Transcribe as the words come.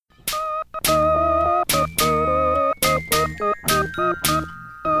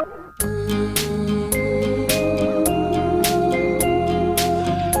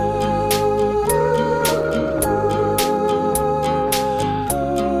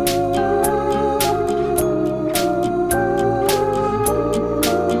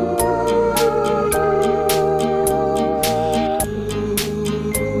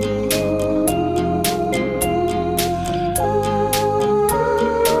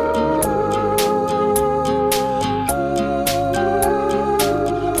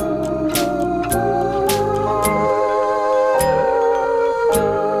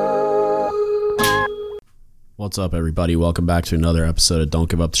What's up, everybody? Welcome back to another episode of Don't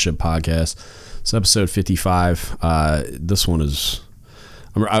Give Up the Ship podcast. It's episode 55. This one is...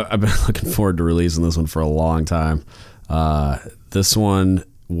 I've been looking forward to releasing this one for a long time. This one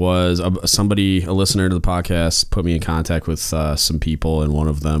was a listener to the podcast, put me in contact with some people, and one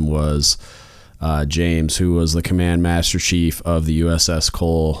of them was James, who was the Command Master Chief of the USS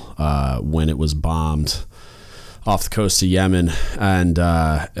Cole when it was bombed off the coast of Yemen. And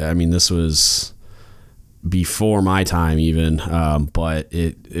this was before my time even, but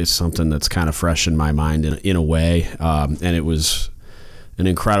it is something that's kind of fresh in my mind in a way. And it was an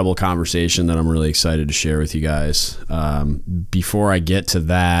incredible conversation that I'm really excited to share with you guys. Before I get to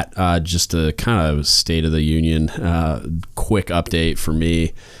that, just a kind of state of the union, quick update for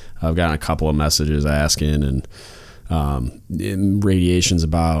me. I've gotten a couple of messages asking, and radiation's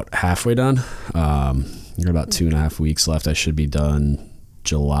about halfway done. Got about 2.5 weeks left. I should be done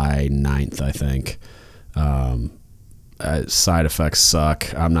July 9th, I think. Side effects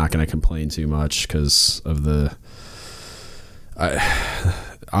suck. I'm not going to complain too much because of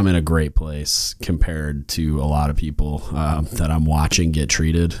I'm in a great place compared to a lot of people that I'm watching get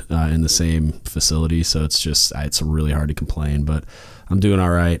treated in the same facility. So it's really hard to complain, but I'm doing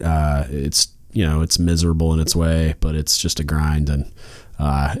all right. It's miserable in its way, but it's just a grind, and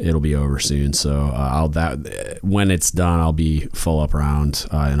it'll be over soon. So when it's done, I'll be full up around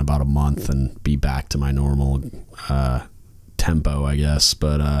in about a month and be back to my normal tempo, I guess.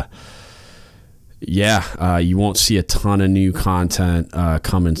 But you won't see a ton of new content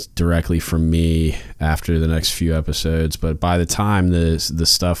coming directly from me after the next few episodes. But by the time the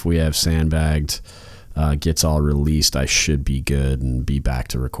stuff we have sandbagged gets all released, I should be good and be back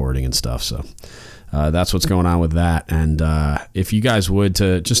to recording and stuff. So that's what's going on with that. And if you guys would,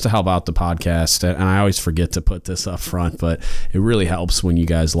 to help out the podcast, and I always forget to put this up front, but it really helps when you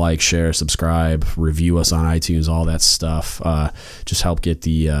guys like, share, subscribe, review us on iTunes, all that stuff. Just help get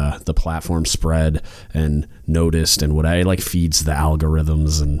the platform spread and noticed, and what feeds the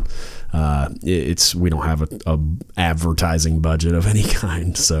algorithms, and we don't have a advertising budget of any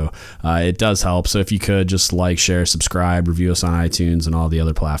kind, so it does help. So if you could just like, share, subscribe, review us on iTunes and all the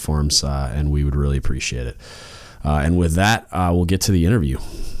other platforms, and we would really appreciate it. And with that, we'll get to the interview.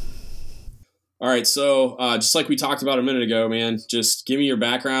 All right, so just like we talked about a minute ago, man, just give me your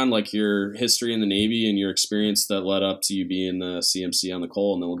background, like your history in the Navy and your experience that led up to you being the CMC on the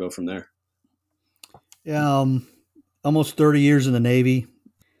Cole, and then we'll go from there. Yeah, almost 30 years in the Navy.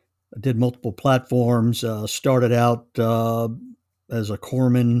 I did multiple platforms, started out as a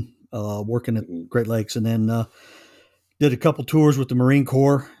corpsman working at Great Lakes, and then did a couple tours with the Marine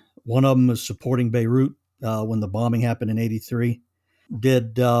Corps. One of them was supporting Beirut when the bombing happened in '83.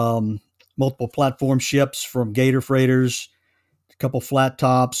 Did multiple platform ships from Gator freighters, a couple flat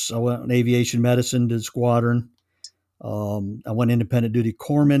tops. I went on aviation medicine, did squadron. I went independent duty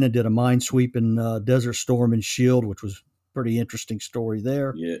corpsman and did a minesweep in Desert Storm and Shield, which was pretty interesting story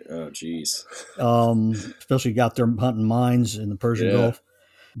there. Yeah. Oh, geez. Especially got there hunting mines in the Persian Gulf.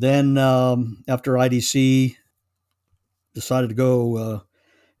 Then after IDC, decided to go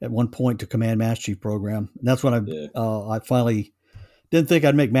at one point to Command Master Chief program. And that's when I finally didn't think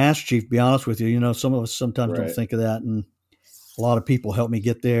I'd make Master Chief, to be honest with you. You know, some of us sometimes don't think of that. And a lot of people helped me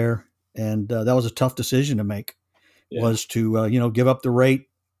get there. And that was a tough decision to make, was to, give up the rate,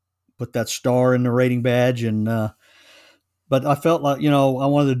 put that star in the rating badge, and but I felt like, I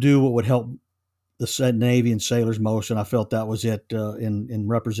wanted to do what would help the Navy and sailors most, and I felt that was it in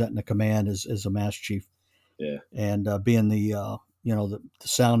representing the command as a Master Chief. Yeah. And being the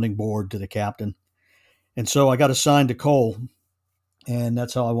sounding board to the captain. And so I got assigned to Cole, and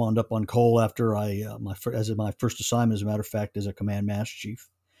that's how I wound up on Cole after my first assignment, as a matter of fact, as a Command Master Chief.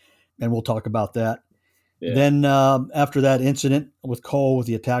 And we'll talk about that. Yeah. Then after that incident with Cole, with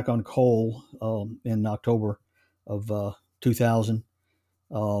the attack on Cole in October of 2000,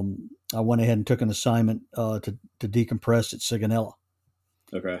 I went ahead and took an assignment to decompress at Sigonella.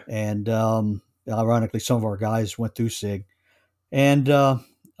 Okay. And ironically, some of our guys went through SIG. And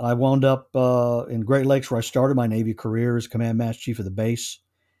I wound up in Great Lakes, where I started my Navy career as Command Master Chief of the base,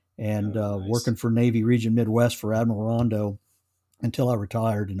 and nice. Working for Navy Region Midwest for Admiral Rondo until I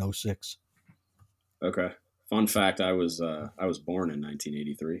retired in 2006. Okay. Fun fact, I was born in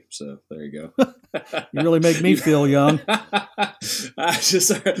 1983, so there you go. You really make me feel young.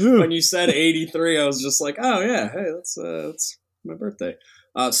 When you said 83, I was just like, oh yeah, hey, that's my birthday.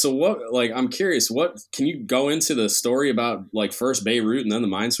 So what, I'm curious, what can you go into the story about, first Beirut and then the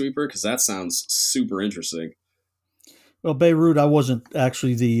Minesweeper, because that sounds super interesting. Well, Beirut, I wasn't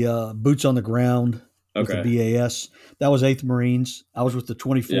actually the boots on the ground with the BAS. That was 8th Marines. I was with the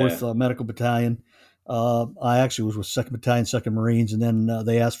 24th Medical Battalion. I actually was with 2nd Battalion, 2nd Marines, and then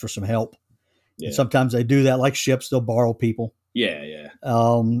they asked for some help. Yeah. And sometimes they do that, like ships, they'll borrow people. Yeah, yeah.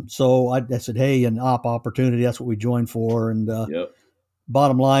 So I said, hey, an opportunity, that's what we joined for. And Yep.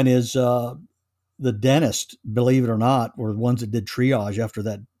 bottom line is the dentists, believe it or not, were the ones that did triage after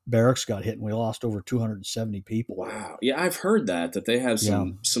that barracks got hit, and we lost over 270 people. Wow. Yeah, I've heard that they have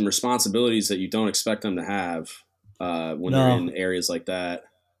some responsibilities that you don't expect them to have when they're in areas like that.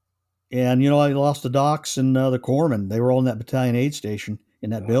 And, I lost the docs and the corpsmen. They were all in that battalion aid station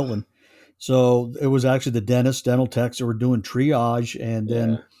in that building. So it was actually the dentists, dental techs that were doing triage. And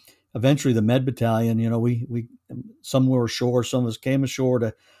then eventually the med battalion, we some were ashore, some of us came ashore.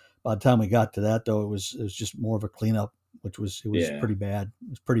 By the time we got to that, though, it was just more of a cleanup, which was pretty bad. It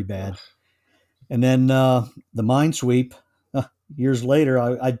was pretty bad. And then the minesweep, years later,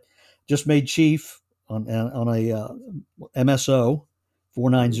 I just made chief on a MSO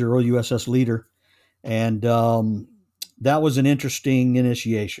 490 USS Leader. And that was an interesting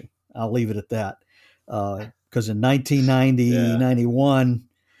initiation. I'll leave it at that. Because in 1990, 91,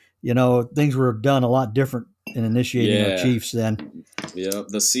 things were done a lot different in initiating our chiefs then. Yeah,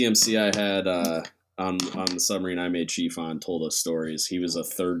 the CMC I had on the submarine I made chief on told us stories. He was a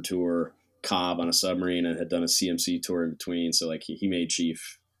 3rd tour cob on a submarine and had done a CMC tour in between. So like he made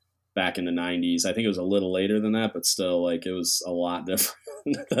chief back in the 90s. I think it was a little later than that, but still, like, it was a lot different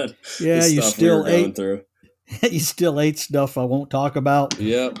than the you stuff still we were going through. You still ate stuff I won't talk about.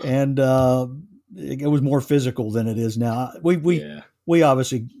 Yep. And it was more physical than it is now. We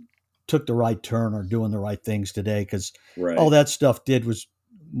obviously took the right turn or doing the right things today, because all that stuff did was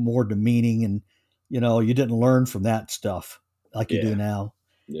more demeaning, and you didn't learn from that stuff like you do now.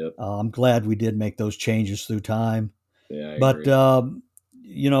 Yep. I'm glad we did make those changes through time. Yeah, but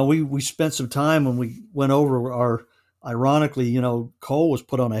we spent some time when we went over our. Ironically, Cole was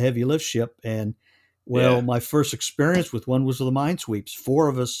put on a heavy lift ship, and my first experience with one was the minesweeps. 4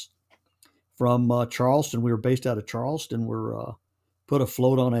 of us from Charleston. We were based out of Charleston. Were put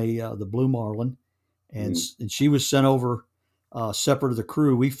afloat on the Blue Marlin, and she was sent over separate of the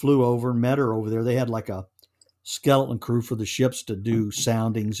crew. We flew over and met her over there. They had like a skeleton crew for the ships to do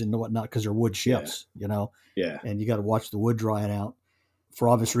soundings and whatnot, because they're wood ships, Yeah. And you got to watch the wood drying out for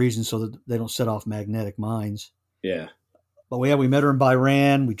obvious reasons, so that they don't set off magnetic mines. Yeah. But we met her in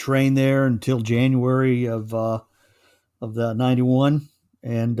Bahrain. We trained there until January of the 91,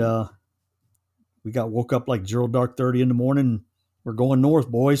 and we got woke up like 0:30 in the morning. We're going north,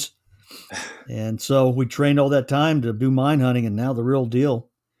 boys. And so we trained all that time to do mine hunting, and now the real deal.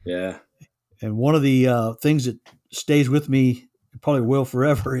 Yeah. And one of the things that stays with me, probably will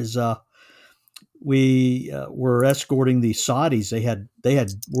forever, is we were escorting the Saudis. They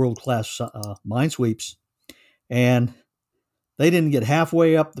had world-class minesweeps, and they didn't get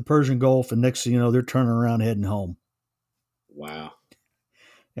halfway up the Persian Gulf, and next thing you know, they're turning around heading home. Wow.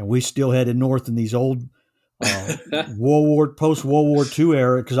 And we still headed north in these old post-World War II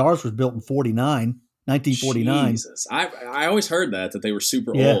era, because ours was built in 1949. Jesus. I always heard that they were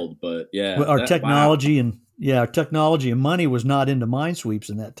super old, but yeah. But our technology and money was not into minesweeps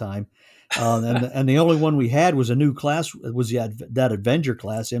in that time. And the only one we had was a new class, was that Avenger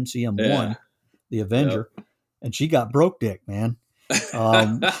class, MCM-1, the Avenger. Yep. And she got broke dick, man.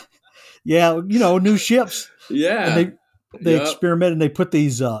 New ships. Yeah. And they experimented, and they put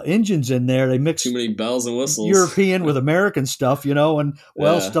these engines in there. They mixed too many bells and whistles, European with American stuff, and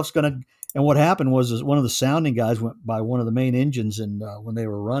stuff's going to. And what happened was one of the sounding guys went by one of the main engines, and when they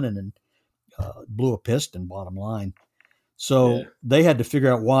were running, and blew a piston, bottom line. So they had to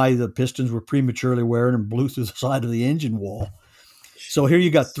figure out why the pistons were prematurely wearing and blew through the side of the engine wall. So here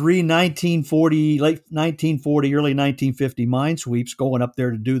you got 3 late 1940, early 1950 minesweeps going up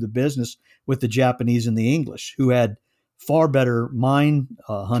there to do the business with the Japanese and the English, who had far better mine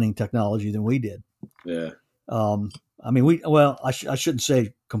hunting technology than we did. Yeah. I shouldn't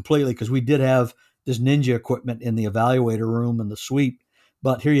say completely, because we did have this ninja equipment in the evaluator room and the sweep,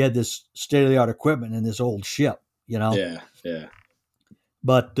 but here you had this state-of-the-art equipment in this old ship, Yeah, yeah.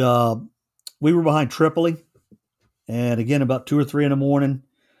 But we were behind Tripoli. And again, about 2 or 3 in the morning,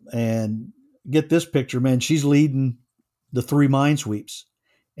 and get this picture, man, she's leading the 3 minesweeps,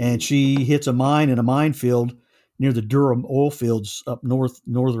 and she hits a mine in a minefield near the Durham oil fields up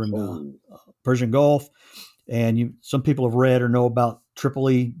northern Persian Gulf. And some people have read or know about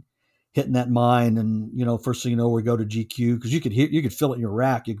Tripoli hitting that mine, and first thing you know, we go to GQ, because you could feel it in your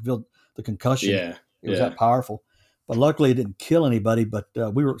rack, you could feel the concussion. Yeah, it was that powerful. But luckily, it didn't kill anybody. But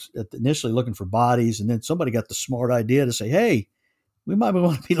we were initially looking for bodies, and then somebody got the smart idea to say, "Hey, we might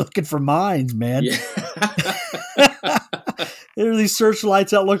want to be looking for mines, man." Yeah. There are these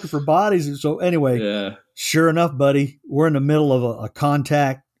searchlights out looking for bodies. And so anyway, sure enough, buddy, we're in the middle of a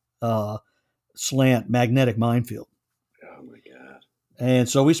contact slant magnetic minefield. Oh my God. And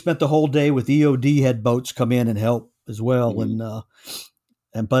so we spent the whole day with EOD had boats come in and help as well.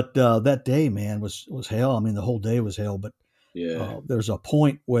 But that day, man, was hell. I mean, the whole day was hell, but there's a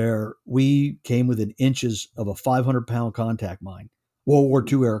point where we came within inches of a 500-pound contact mine, World War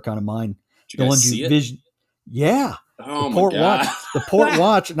II era kind of mine. Did you guys see it? Yeah. Oh my God. The Port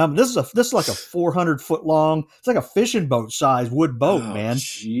Watch. Now this is like a 400-foot long. It's like a fishing boat size wood boat, man.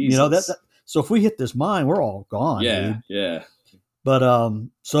 Jesus. You know that. So if we hit this mine, we're all gone. Yeah, dude. yeah. But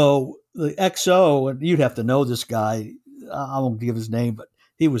so the XO, and you'd have to know this guy. I won't give his name, but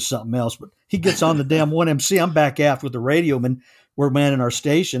he was something else. But he gets on the damn 1MC. I'm back aft with the radioman. We're manning our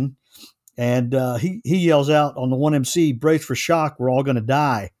station, and he yells out on the 1MC, "Brace for shock. We're all going to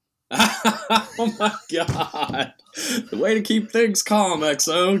die." Oh my God. The way to keep things calm,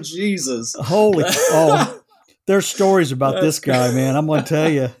 XO. Jesus. Holy. There's stories about this guy, man. I'm going to tell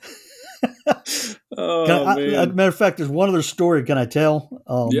you. Man. Matter of fact, there's one other story. Can I tell?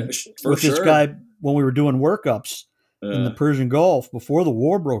 With this guy when we were doing workups in the Persian Gulf before the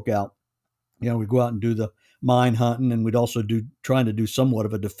war broke out. You know, we'd go out and do the mine hunting, and we'd also trying to do somewhat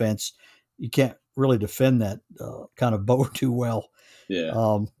of a defense. You can't really defend that kind of boat too well.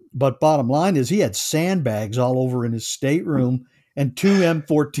 Yeah. But bottom line is he had sandbags all over in his stateroom and 2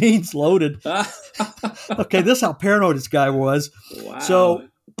 M14s loaded. Okay, this is how paranoid this guy was. Wow. So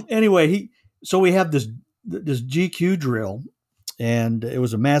anyway, we have this GQ drill, and it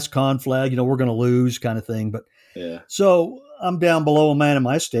was a mass conflag. You know, we're going to lose kind of thing. But so I'm down below a man in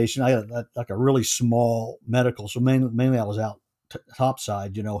my station. I had like a really small medical, so mainly I was out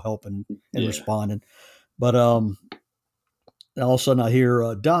topside, you know, helping and responding. But all of a sudden I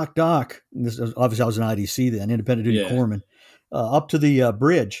hear Doc. This obviously I was an IDC then, independent duty corpsman, up to the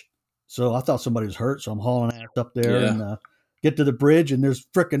bridge. So I thought somebody was hurt, so I'm hauling ass up there and get to the bridge, and there's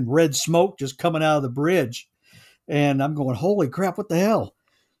freaking red smoke just coming out of the bridge, and I'm going, holy crap, what the hell?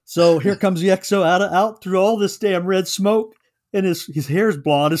 So here comes the XO out through all this damn red smoke, and his hair's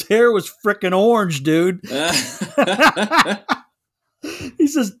blonde. His hair was freaking orange, dude. He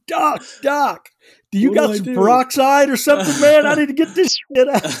says, Doc, do you got some peroxide or something, man? I need to get this shit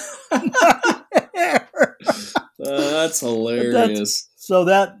out. That's hilarious. So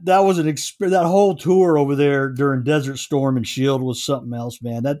that was an experience. That whole tour over there during Desert Storm and Shield was something else,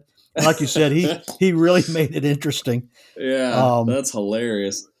 man. That, like you said, he really made it interesting. Yeah, that's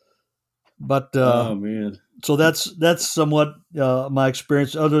hilarious. But oh man, so that's somewhat my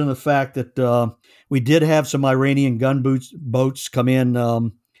experience. Other than the fact that we did have some Iranian boats come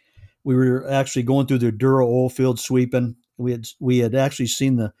in. We were actually going through the Dura oil field sweeping. We had actually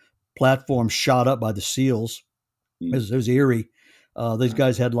seen the platform shot up by the SEALs. It was eerie. These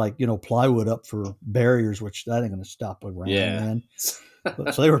guys had plywood up for barriers, which that ain't going to stop around, man.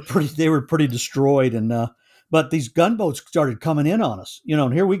 So they were pretty destroyed. And but these gunboats started coming in on us,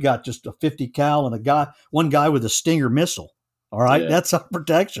 and here we got just a 50 cal and one guy with a Stinger missile. All right, that's our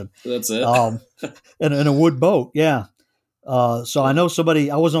protection. That's it. And a wood boat, yeah. So I know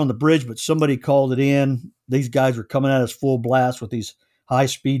I wasn't on the bridge, but somebody called it in. These guys were coming at us full blast with these high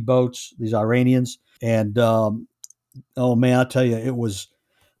speed boats, these Iranians. And, oh man, I tell you, it was,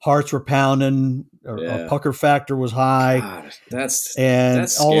 hearts were pounding, our pucker factor was high. God, that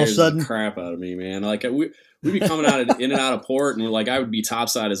scares all of a sudden the crap out of me, man. Like we'd be coming in and out of port, and I would be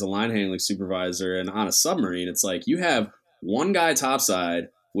topside as a line handling supervisor. And on a submarine, it's like you have one guy topside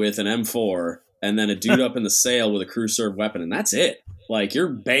with an M4 and then a dude up in the sail with a crew serve weapon, and that's it. Like you're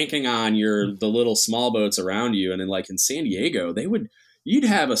banking on the little small boats around you. And in San Diego, you'd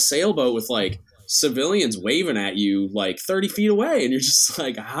have a sailboat with civilians waving at you 30 feet away, and you're just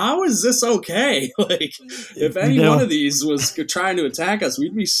like, how is this okay? If any one of these was trying to attack us,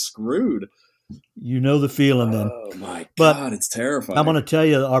 we'd be screwed. You know the feeling then. Oh my God, it's terrifying. I'm going to tell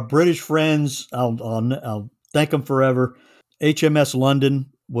you, our British friends, I'll thank them forever. HMS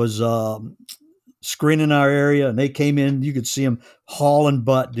London was screening our area, and they came in. You could see them hauling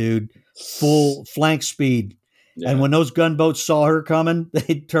butt, dude, full flank speed. Yeah. And when those gunboats saw her coming,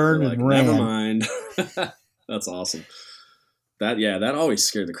 they turned and ran. Never mind. That's awesome. That always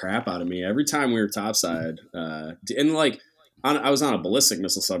scared the crap out of me. Every time we were topside, I was on a ballistic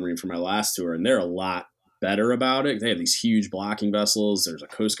missile submarine for my last tour, and they're a lot better about it. They have these huge blocking vessels. There's a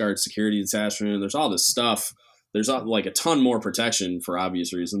Coast Guard security detachment. There's all this stuff. There's a ton more protection for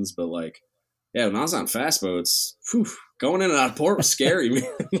obvious reasons, but when I was on fast boats, going in and out of port was scary, man.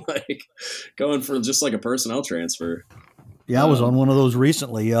 Going for just a personnel transfer. Yeah, I was on one of those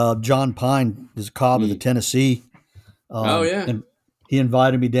recently. John Pine is a Cobb of the Tennessee. Oh yeah, And he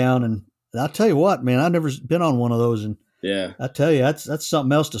invited me down, and I'll tell you what, man, I've never been on one of those, and yeah. I tell you, that's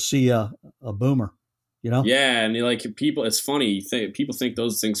something else to see a boomer, you know? Yeah, and like people, it's funny. People think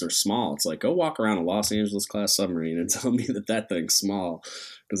those things are small. It's like go walk around a Los Angeles class submarine and tell me that thing's small.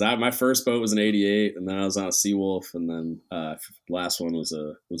 Because my first boat was an '88, and then I was on a Seawolf, and then last one was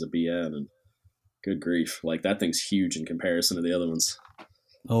a BN, and good grief, like that thing's huge in comparison to the other ones.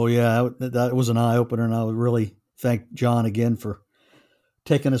 Oh yeah, that was an eye opener, and I would really thank John again for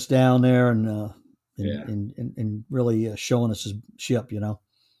taking us down there and Yeah. and really showing us his ship, you know.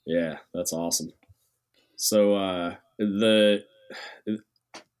 Yeah, that's awesome. So the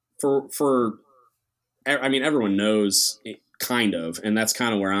for I mean everyone knows kind of, and that's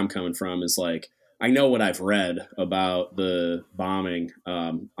kind of where I'm coming from. Is like I know what I've read about the bombing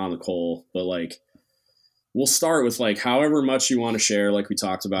on the Cole, but like we'll start with like however much you want to share, like we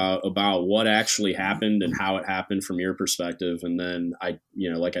talked about what actually happened and how it happened from your perspective, and then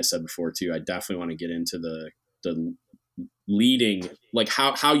like I said before too, I definitely want to get into the leading, like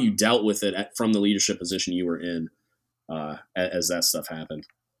how you dealt with it from the leadership position you were in as that stuff happened.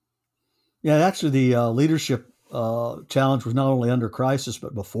 Yeah, actually, the leadership challenge was not only under crisis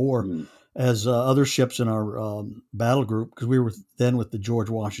but before, as other ships in our battle group, because we were then with the George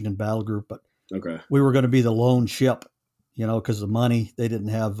Washington Battle Group, but okay, we were going to be the lone ship, you know, because the money, they didn't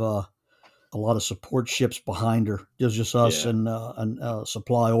have a lot of support ships behind her. It was just us and a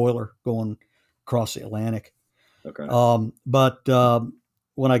supply oiler going across the Atlantic. Okay. But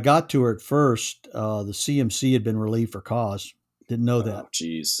when I got to her at first, the CMC had been relieved for cause. Didn't know that.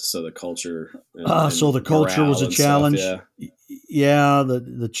 Geez. So the culture. So the culture was a challenge. Stuff, yeah.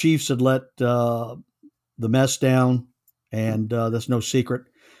 The chiefs had let the mess down, and that's no secret.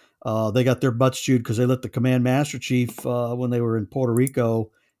 They got their butts chewed because they let the command master chief, when they were in Puerto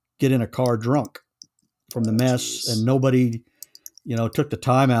Rico, get in a car drunk from the mess, geez. And nobody, you know, took the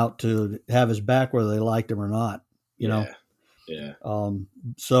time out to have his back whether they liked him or not. You know. Yeah.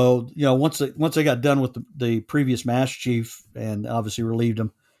 So, you know, once they got done with the previous master chief and obviously relieved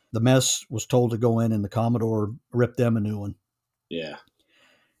him, the mess was told to go in, and the Commodore ripped them a new one. Yeah.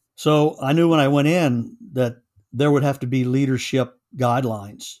 So I knew when I went in that there would have to be leadership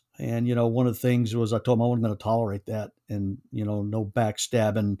guidelines. And, you know, one of the things was I told them I wasn't going to tolerate that, and, you know, no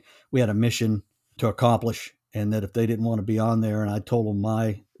backstabbing. We had a mission to accomplish, and that if they didn't want to be on there, and I told them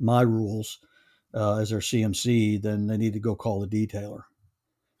my rules, as their CMC, then they need to go call the detailer.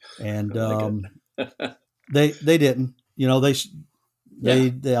 And they didn't. You know, they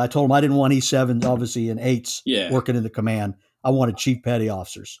I told them I didn't want E7s, obviously, and 8s working in the command. I wanted chief petty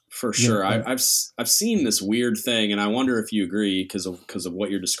officers. For sure. I've seen this weird thing, and I wonder if you agree because of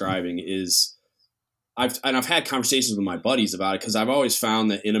what you're describing is I've had conversations with my buddies about it, because I've always found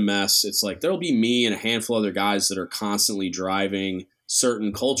that in a mess, it's like there'll be me and a handful of other guys that are constantly driving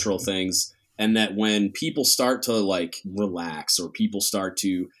certain cultural things. And that when people start to like relax, or people start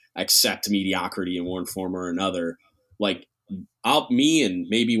to accept mediocrity in one form or another, like me and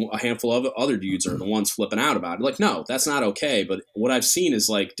maybe a handful of other dudes are the ones flipping out about it. Like, no, that's not okay. But what I've seen is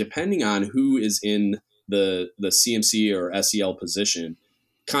like, depending on who is in the CMC or SEL position,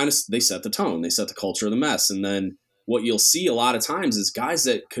 kind of they set the tone, they set the culture of the mess. And then what you'll see a lot of times is guys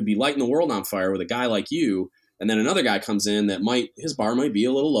that could be lighting the world on fire with a guy like you, and then another guy comes in that his bar might be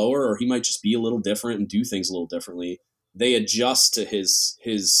a little lower, or he might just be a little different and do things a little differently. They adjust to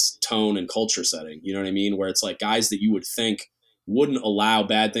his tone and culture setting. You know what I mean? Where it's like guys that you would think wouldn't allow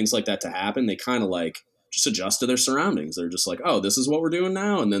bad things like that to happen, they kind of like just adjust to their surroundings. They're just like, oh, this is what we're doing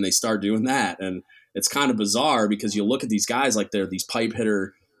now. And then they start doing that. And it's kind of bizarre, because you look at these guys like they're these pipe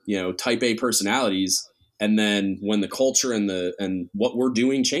hitter, you know, type A personalities. And then when the culture and what we're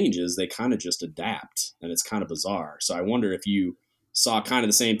doing changes, they kind of just adapt, and it's kind of bizarre. So I wonder if you saw kind of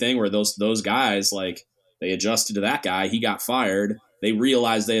the same thing, where those guys, like, they adjusted to that guy, he got fired, they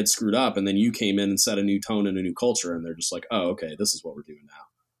realized they had screwed up, and then you came in and set a new tone and a new culture, and they're just like, oh, okay, this is what we're doing now.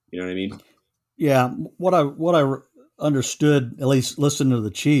 You know what I mean? Yeah. What I understood, at least listening to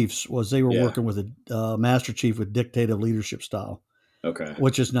the chiefs, was they were working with a master chief with dictative leadership style. Okay.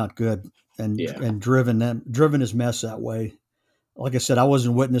 Which is not good. And driven his mess that way. Like I said, I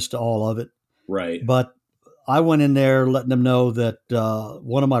wasn't witness to all of it. Right. But I went in there letting them know that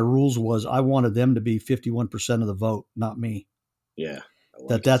one of my rules was I wanted them to be 51% of the vote, not me. Yeah.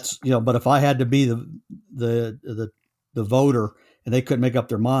 That's, you know, but if I had to be the voter and they couldn't make up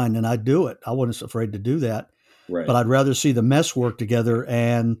their mind, then I'd do it. I wasn't afraid to do that. Right. But I'd rather see the mess work together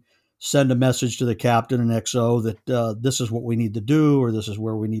and send a message to the captain and XO that this is what we need to do, or this is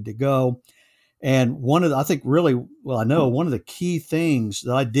where we need to go. And one of the key things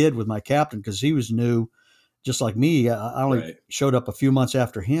that I did with my captain, because he was new, just like me, I only showed up a few months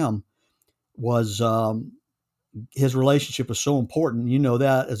after him, was his relationship was so important. You know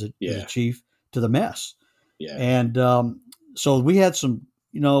that as a chief to the mess. Yeah. And so we had some,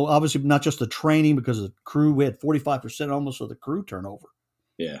 obviously not just the training, because of the crew, we had 45% almost of the crew turnover.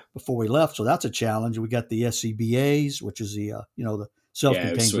 Yeah. Before we left. So that's a challenge. We got the SCBAs, which is the, the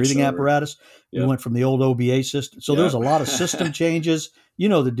self-contained breathing apparatus. Yep. We went from the old OBA system. So there was a lot of system changes. You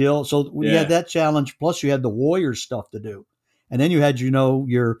know the deal. So we had that challenge. Plus you had the Warriors stuff to do. And then you had,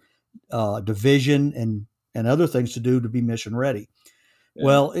 your division and other things to do to be mission ready. Yeah.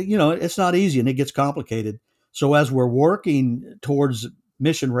 Well, it's not easy and it gets complicated. So as we're working towards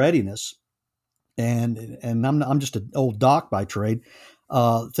mission readiness, and I'm just an old doc by trade,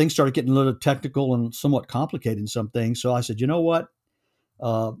 things started getting a little technical and somewhat complicated in some things. So I said, you know what?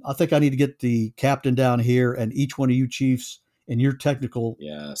 I think I need to get the captain down here and each one of you chiefs in your technical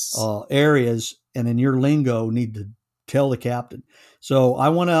areas and in your lingo need to tell the captain. So I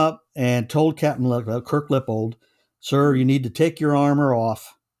went up and told Captain Kirk Lippold, sir, you need to take your armor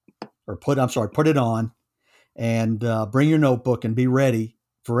off or put it on and bring your notebook and be ready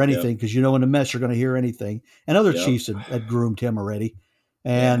for anything. Cause in the mess, you're going to hear anything. And other chiefs had groomed him already.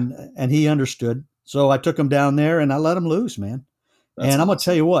 And he understood. So I took him down there and I let him loose, man. That's awesome. I'm going to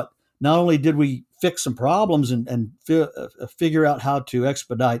tell you what, not only did we fix some problems and figure out how to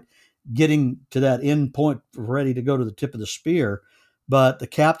expedite getting to that end point ready to go to the tip of the spear, but the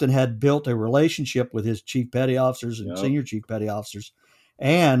captain had built a relationship with his chief petty officers and senior chief petty officers.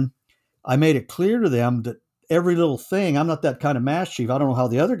 And I made it clear to them that every little thing, I'm not that kind of mass chief. I don't know how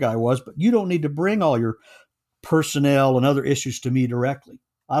the other guy was, but you don't need to bring all your personnel and other issues to me directly.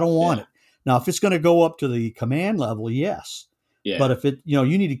 I don't want it. Now, if it's going to go up to the command level, yes. Yeah. But if it, you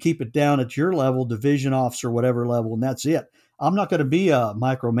need to keep it down at your level, division officer, whatever level, and that's it. I'm not going to be a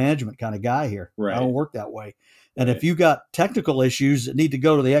micromanagement kind of guy here. Right. I don't work that way. And if you got technical issues that need to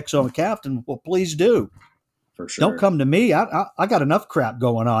go to the XO captain, well, please do. For sure. Don't come to me. I got enough crap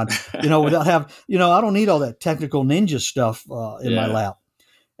going on, without I don't need all that technical ninja stuff in my lap.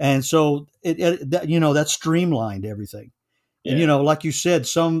 And so that streamlined everything. Yeah. And, like you said,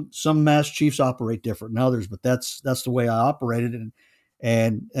 some mass chiefs operate different than others, but that's the way I operated.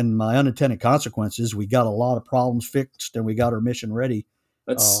 And my unintended consequences, we got a lot of problems fixed and we got our mission ready.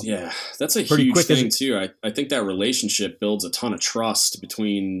 That's a huge thing too. I think that relationship builds a ton of trust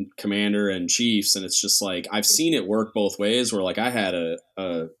between commander and chiefs. And it's just like, I've seen it work both ways where like I had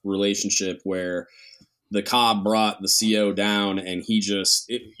a relationship where the Cobb brought the CO down and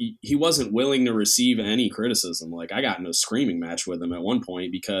he wasn't willing to receive any criticism. Like I got in a screaming match with him at one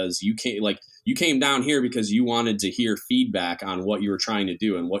point because you came down here because you wanted to hear feedback on what you were trying to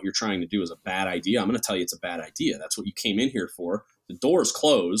do, and what you're trying to do is a bad idea. I'm going to tell you it's a bad idea. That's what you came in here for. The door's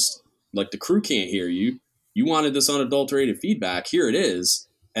closed. Like the crew can't hear you. You wanted this unadulterated feedback. Here it is.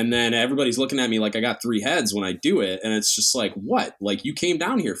 And then everybody's looking at me like I got three heads when I do it. And it's just like, what? Like you came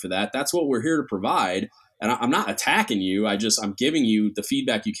down here for that. That's what we're here to provide. And I'm not attacking you. I'm giving you the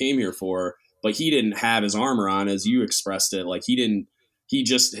feedback you came here for, but he didn't have his armor on as you expressed it. Like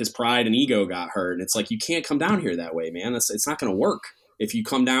his pride and ego got hurt. And it's like, you can't come down here that way, man. It's not going to work. If you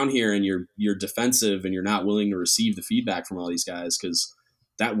come down here and you're defensive and you're not willing to receive the feedback from all these guys, because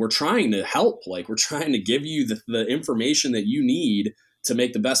that we're trying to help, like we're trying to give you the information that you need to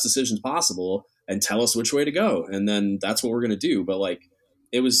make the best decisions possible and tell us which way to go. And then that's what we're going to do. But like,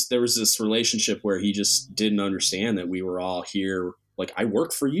 there was this relationship where he just didn't understand that we were all here. Like, I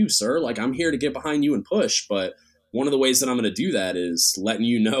work for you, sir. Like, I'm here to get behind you and push. But one of the ways that I'm going to do that is letting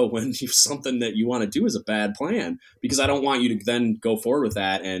you know when something that you want to do is a bad plan, because I don't want you to then go forward with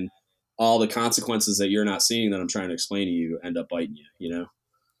that and all the consequences that you're not seeing that I'm trying to explain to you end up biting you,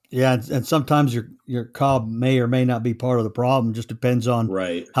 Yeah, and sometimes your Cobb may or may not be part of the problem. It just depends on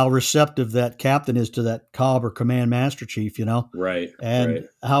how receptive that captain is to that Cobb or command master chief, Right. And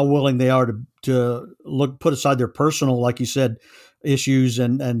how willing they are to put aside their personal, like you said, issues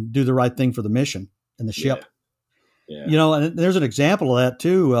and do the right thing for the mission and the ship. Yeah. And there's an example of that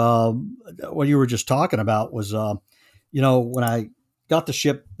too. What you were just talking about was, when I got the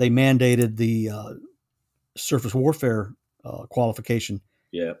ship, they mandated the surface warfare qualification.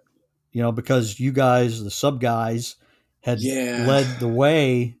 Yeah. Because you guys, the sub guys, had led the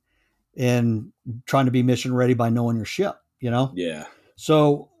way in trying to be mission ready by knowing your ship, Yeah.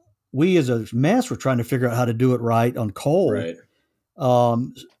 So we as a mess were trying to figure out how to do it right on coal. Right.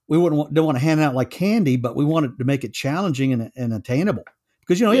 We don't want to hand out like candy, but we wanted to make it challenging and attainable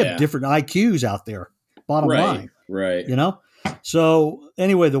because, you have different IQs out there, bottom line. Right. So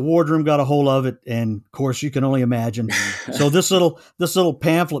anyway, the wardroom got a hold of it, and of course you can only imagine. So this little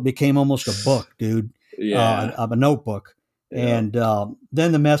pamphlet became almost a book, dude. a notebook. Yeah. And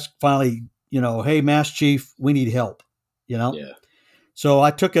then the mess finally, hey, Mass Chief, we need help, Yeah. So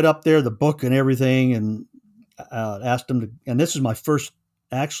I took it up there, the book and everything, and asked him to, and this is my first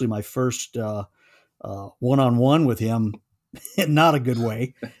one-on-one with him in not a good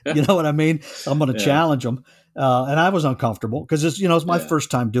way. You know what I mean? I'm going to challenge him. And I was uncomfortable because it's my first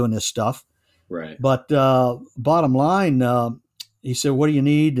time doing this stuff. Right. But bottom line, he said, what do you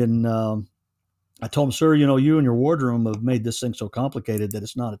need? And I told him, sir, you and your wardroom have made this thing so complicated that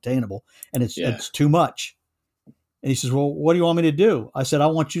it's not attainable and it's too much. And he says, well, what do you want me to do? I said, I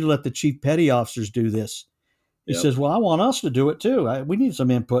want you to let the chief petty officers do this. He says, well, I want us to do it too. We need some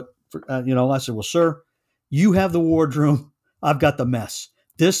input. I said, well, sir, you have the wardroom. I've got the mess.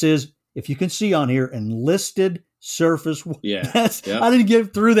 This is, if you can see on here, enlisted surface. Yeah. I didn't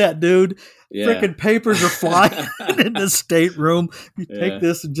get through that, dude. Yeah. Freaking papers are flying in the stateroom. You take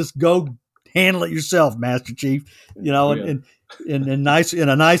this and just go handle it yourself, Master Chief. In a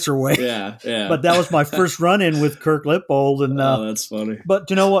nicer way. Yeah. But that was my first run-in with Kirk Lippold, and that's funny. But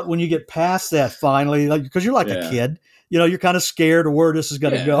you know what? When you get past that, finally, because you're like a kid, you're kind of scared of where this is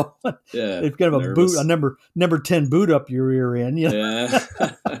going to go. Yeah, it's kind of a number 10 boot up your rear end. Yeah.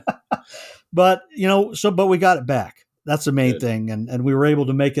 But but we got it back. That's the main thing, and we were able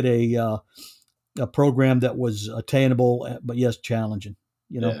to make it a program that was attainable, but yes, challenging.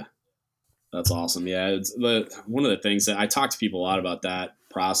 Yeah. That's awesome. Yeah, it's one of the things that I talk to people a lot about, that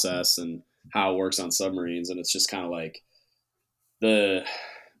process and how it works on submarines, and it's just kind of like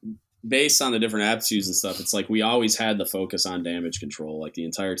based on the different aptitudes and stuff. It's like we always had the focus on damage control. Like the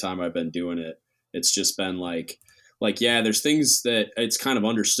entire time I've been doing it, it's just been like there's things that it's kind of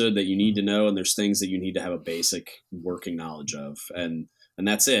understood that you need to know, and there's things that you need to have a basic working knowledge of, and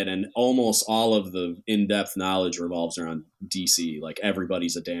that's it. And almost all of the in-depth knowledge revolves around DC. Like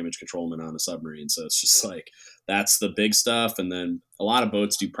everybody's a damage controlman on a submarine. So it's just like, that's the big stuff. And then a lot of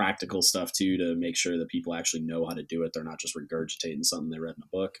boats do practical stuff too, to make sure that people actually know how to do it. They're not just regurgitating something they read in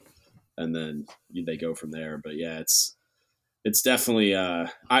a book, and then they go from there. But yeah, it's definitely,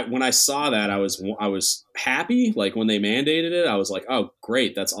 when I saw that, I was happy. Like when they mandated it, I was like, oh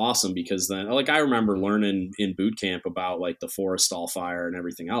great, that's awesome. Because then, like, I remember learning in boot camp about like the Forrestal fire and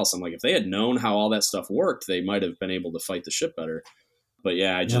everything else. I'm like, if they had known how all that stuff worked, they might have been able to fight the ship better. But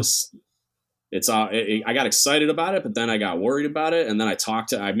yeah, I got excited about it, but then I got worried about it. And then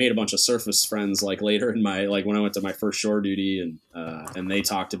I made a bunch of surface friends like later in when I went to my first shore duty, and they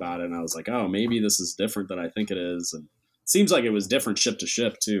talked about it, and I was like, oh, maybe this is different than I think it is. And seems like it was different ship to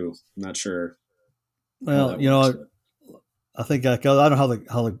ship too. I'm not sure. Well, I think I don't know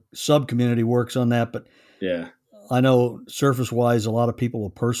how the sub community works on that, but yeah, I know surface wise, a lot of people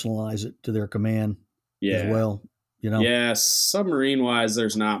will personalize it to their command as well. Yeah, submarine wise,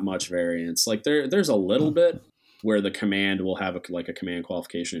 there's not much variance. Like there's a little bit where the command will have a command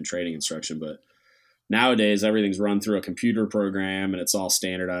qualification and training instruction, but nowadays everything's run through a computer program and it's all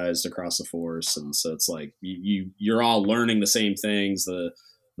standardized across the force. And so it's like you're all learning the same things. The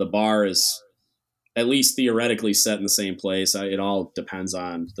bar is at least theoretically set in the same place. It all depends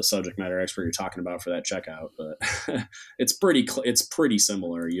on the subject matter expert you're talking about for that checkout, but it's pretty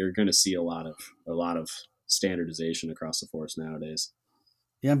similar. You're going to see a lot of standardization across the force nowadays.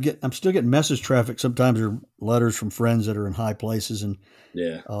 Yeah, I'm still getting message traffic sometimes, or letters from friends that are in high places, and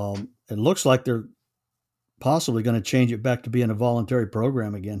it looks like they're possibly going to change it back to being a voluntary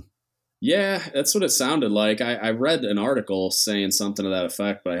program again. Yeah, that's what it sounded like. I read an article saying something to that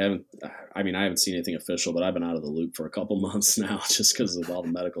effect, but I haven't seen anything official, but I've been out of the loop for a couple months now just because of all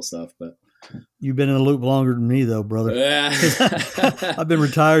the medical stuff. But you've been in the loop longer than me though, brother. Yeah. I've been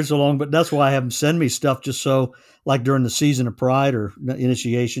retired so long, but that's why I have them send me stuff just so, like during the season of pride or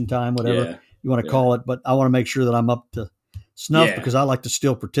initiation time, whatever you want to call it. But I want to make sure that I'm up to snuff because I like to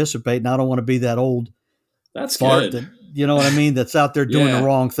still participate, and I don't want to be that old That's fart good. that, you know what I mean? That's out there doing the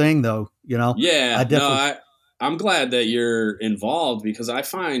wrong thing though, Yeah. I'm glad that you're involved, because I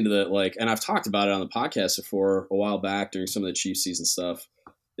find that and I've talked about it on the podcast before a while back during some of the Chief season stuff.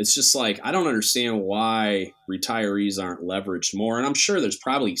 It's just like, I don't understand why retirees aren't leveraged more. And I'm sure there's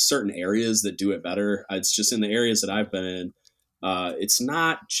probably certain areas that do it better. It's just in the areas that I've been in, it's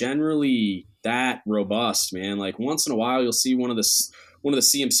not generally that robust, man. Like once in a while, you'll see one of the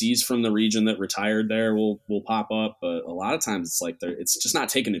CMCs from the region that retired there will pop up. But a lot of times it's like it's just not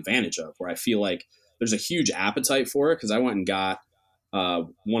taken advantage of, where I feel like there's a huge appetite for it. Cause I went and got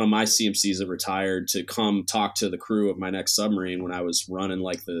one of my CMCs that retired to come talk to the crew of my next submarine when I was running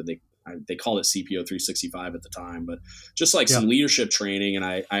they called it CPO 365 at the time, but just some leadership training. And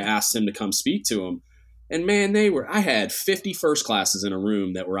I asked him to come speak to him. And man, I had 50 first classes in a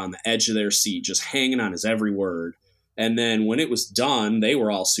room that were on the edge of their seat, just hanging on his every word. And then when it was done, they were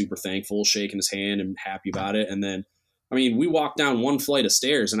all super thankful, shaking his hand and happy about it. And then, I mean, we walked down one flight of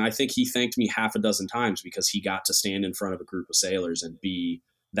stairs, and I think he thanked me half a dozen times because he got to stand in front of a group of sailors and be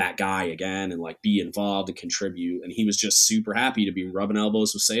that guy again and like be involved and contribute. And he was just super happy to be rubbing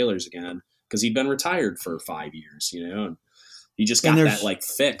elbows with sailors again because he'd been retired for 5 years, and he just got that like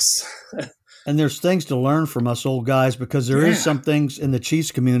fix. And there's things to learn from us old guys because there is some things in the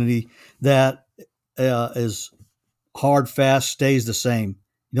Chiefs community that is hard, fast, stays the same.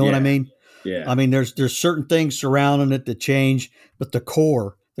 You know what I mean? Yeah. I mean, there's certain things surrounding it that change, but the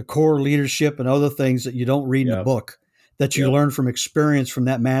core leadership and other things that you don't read in the book that you learn from experience from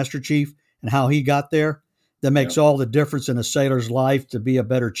that Master Chief and how he got there, that makes all the difference in a sailor's life to be a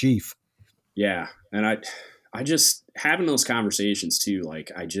better chief. Yeah. And I just having those conversations too,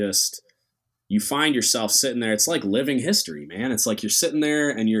 like you find yourself sitting there. It's like living history, man. It's like you're sitting there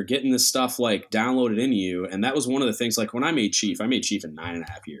and you're getting this stuff like downloaded into you. And that was one of the things, like when I made Chief in 9.5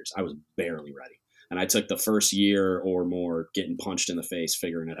 years. I was barely ready. And I took the first year or more getting punched in the face,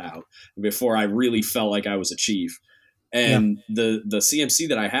 figuring it out before I really felt like I was a chief. And the CMC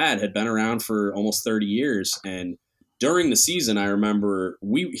that I had been around for almost 30 years. And during the season, I remember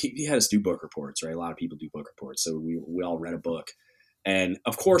he had us do book reports, right? A lot of people do book reports. So we all read a book. And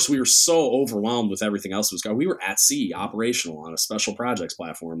of course, we were so overwhelmed with everything else that was going. We were at sea, operational on a special projects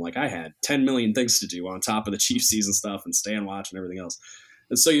platform. Like I had 10 million things to do on top of the Chief season stuff and stand watch and everything else.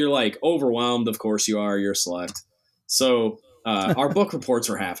 And so you're like overwhelmed. Of course you are. You're select. So our book reports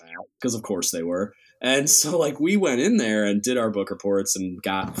were half out because of course they were. And so like we went in there and did our book reports and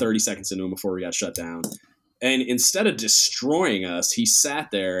got 30 seconds into them before we got shut down. And instead of destroying us, he sat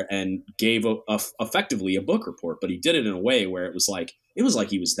there and gave effectively a book report, but he did it in a way where it was like he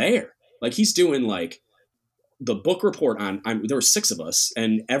was there. Like he's doing like the book report there were 6 of us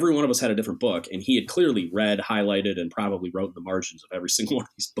and every one of us had a different book. And he had clearly read, highlighted, and probably wrote the margins of every single one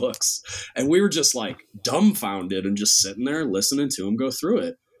of these books. And we were just like dumbfounded and just sitting there listening to him go through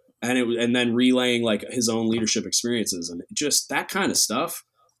it. And then relaying like his own leadership experiences and just that kind of stuff.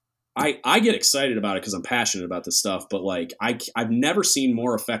 I get excited about it because I'm passionate about this stuff, but like I've never seen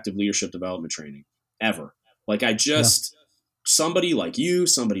more effective leadership development training ever. Like somebody like you,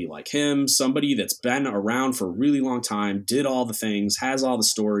 somebody like him, somebody that's been around for a really long time, did all the things, has all the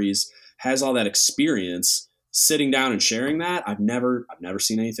stories, has all that experience, sitting down and sharing that. I've never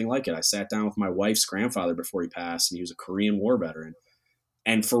seen anything like it. I sat down with my wife's grandfather before he passed, and he was a Korean War veteran.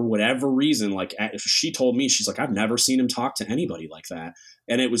 And for whatever reason, like she told me, she's like, I've never seen him talk to anybody like that.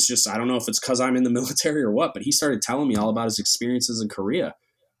 And it was just, I don't know if it's because I'm in the military or what, but he started telling me all about his experiences in Korea.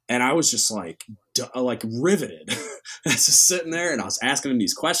 And I was just like riveted. I was just sitting there and I was asking him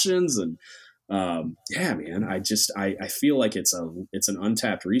these questions. And yeah, man, I feel like it's an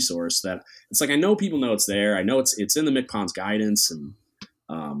untapped resource that it's like, I know people know it's there. I know it's in the MCPON's guidance, and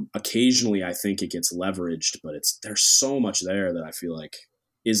occasionally I think it gets leveraged, but there's so much there that I feel like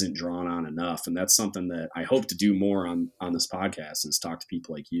isn't drawn on enough. And that's something that I hope to do more on this podcast, is talk to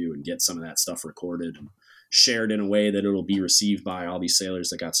people like you and get some of that stuff recorded and shared in a way that it'll be received by all these sailors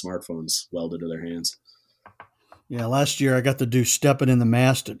that got smartphones welded to their hands. Yeah. Last year I got to do stepping in the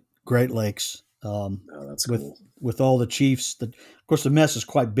mast at Great Lakes. That's cool. With all the chiefs. Of course, the mess is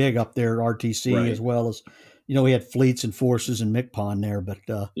quite big up there at RTC, right, as well as, we had fleets and forces and MCPON there, but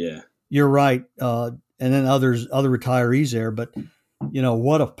you're right. And then other retirees there, but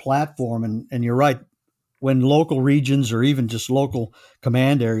what a platform. And you're right. When local regions or even just local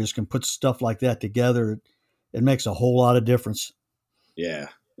command areas can put stuff like that together, it makes a whole lot of difference. Yeah.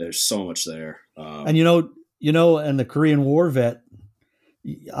 There's so much there. And and the Korean War vet,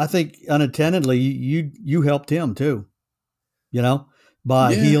 I think unattendedly you helped him too,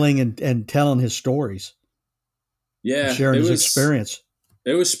 by healing and telling his stories. Yeah. Sharing his experience.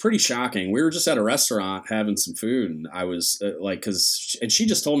 It was pretty shocking. We were just at a restaurant having some food, and I was and she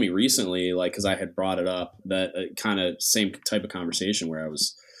just told me recently, because I had brought it up, that kind of same type of conversation where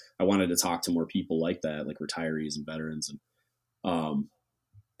I wanted to talk to more people like that, like retirees and veterans.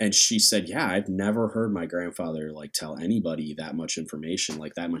 And she said, yeah, I've never heard my grandfather tell anybody that much information,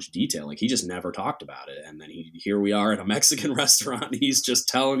 that much detail. He just never talked about it. And then here we are at a Mexican restaurant. He's just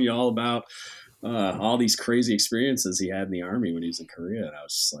telling you all about all these crazy experiences he had in the Army when he was in Korea. And I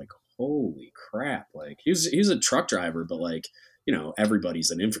was just like, holy crap. He was a truck driver, but everybody's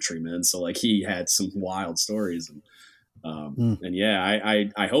an infantryman. So he had some wild stories. And yeah,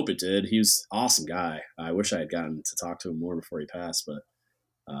 I hope it did. He was an awesome guy. I wish I had gotten to talk to him more before he passed, but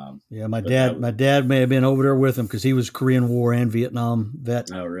my dad may have been over there with him because he was Korean War and Vietnam vet.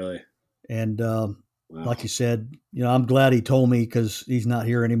 Oh, really? And Wow. like you said, I'm glad he told me because he's not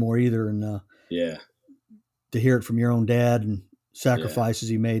here anymore either. And Yeah. to hear it from your own dad and sacrifices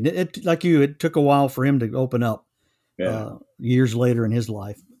he made, it like you, it took a while for him to open up. Yeah. Years later in his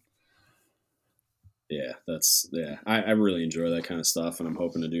life. Yeah, I really enjoy that kind of stuff, and I'm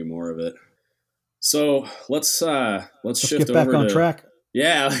hoping to do more of it. So let's shift get back over on to track.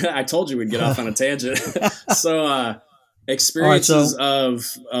 Yeah, I told you we'd get off on a tangent. So experiences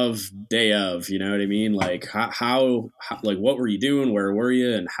of day of, you know what I mean? Like how like what were you doing? Where were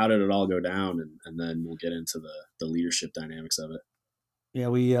you? And how did it all go down? And then we'll get into the leadership dynamics of it. Yeah,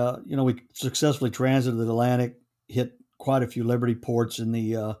 we successfully transited the Atlantic, hit quite a few Liberty ports in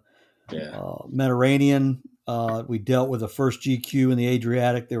the Mediterranean. We dealt with the first GQ in the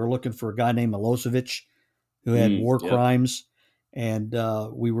Adriatic. They were looking for a guy named Milosevic who had war crimes, and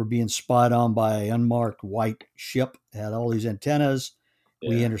we were being spied on by an unmarked white ship. It had all these antennas. Yeah.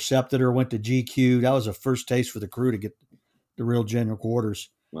 We intercepted her, went to GQ. That was a first taste for the crew to get the real general quarters.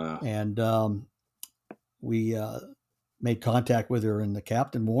 Wow. And we made contact with her, and the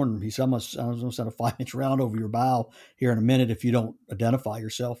captain warned him. He said, I was going to send a 5-inch round over your bow here in a minute if you don't identify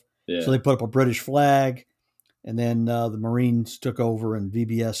yourself. Yeah. So they put up a British flag, and then the Marines took over and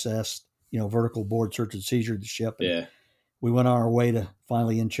VBSS, vertical board search and seizure the ship. And we went on our way to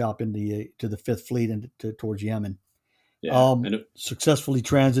finally in-chop into the Fifth Fleet and towards Yemen. Yeah. Successfully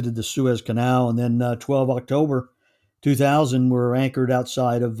transited the Suez Canal, and then 12 October 2000, we're anchored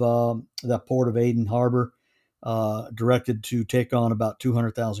outside of that port of Aden Harbor, directed to take on about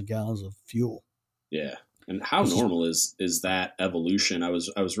 200,000 gallons of fuel. Yeah. And how normal is that evolution? I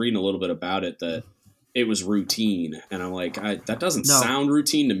was reading a little bit about it, that it was routine, and I'm like, that doesn't sound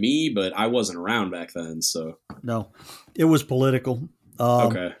routine to me, but I wasn't around back then, so. No, it was political.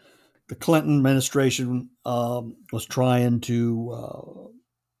 Okay. The Clinton administration was trying to,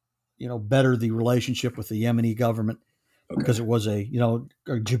 better the relationship with the Yemeni government, because it was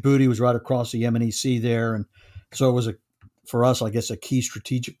Djibouti was right across the Yemeni Sea there, and so it was for us, I guess, a key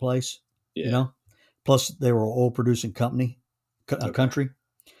strategic place. Yeah. Plus they were an oil producing country.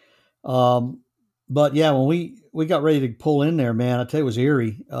 But yeah, when we got ready to pull in there, man, I tell you, it was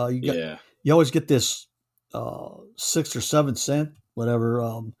eerie. You always get this 6th or 7th sense,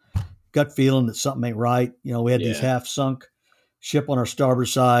 whatever, gut feeling that something ain't right. We had these half sunk ship on our starboard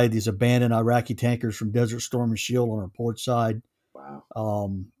side, these abandoned Iraqi tankers from Desert Storm and Shield on our port side.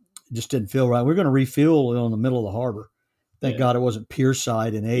 Wow. It just didn't feel right. We were going to refuel in the middle of the harbor. Thank God it wasn't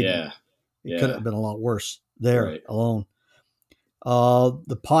Pierside in Aden. It could have been a lot worse there alone.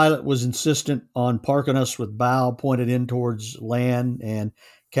 The pilot was insistent on parking us with bow pointed in towards land, and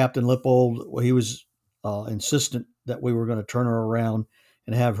Captain Lippold, he was insistent that we were going to turn her around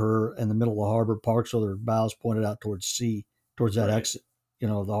and have her in the middle of the harbor parked so their bows pointed out towards sea, towards that exit,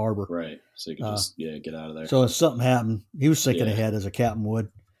 of the harbor. Right. So you could just get out of there. So if something happened, he was thinking ahead as a captain would.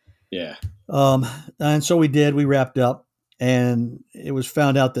 Yeah. And so we did. We wrapped up, and it was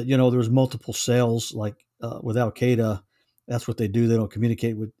found out that there was multiple sails, like with Al Qaeda. That's what they do. They don't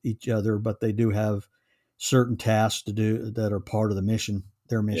communicate with each other, but they do have certain tasks to do that are part of the mission,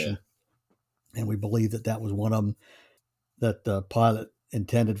 their mission. Yeah. And we believe that was one of them, that the pilot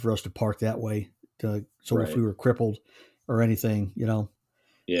intended for us to park that way. So if we were crippled or anything, that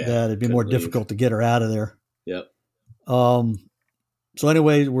it'd be more difficult to get her out of there. Yep. So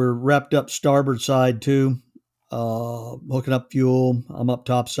anyway, we're wrapped up starboard side too, hooking up fuel. I'm up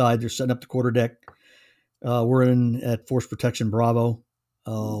top side. They're setting up the quarterdeck. We're in at Force Protection Bravo.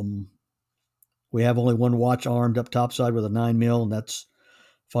 We have only one watch armed up topside with a 9mm, and that's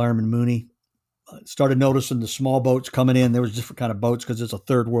Fireman Mooney. Started noticing the small boats coming in. There was different kind of boats because it's a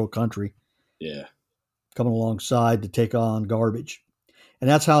third world country. Yeah. Coming alongside to take on garbage. And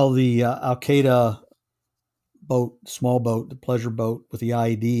that's how the Al Qaeda boat, small boat, the pleasure boat with the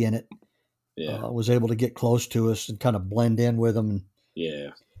IED in it, was able to get close to us and kind of blend in with them.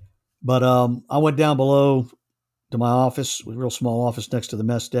 But I went down below to my office, a real small office next to the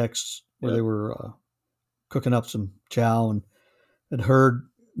mess decks, where they were cooking up some chow, and had heard,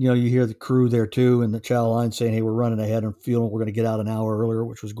 you hear the crew there too, and the chow line saying, "Hey, we're running ahead on fuel. We're going to get out an hour earlier,"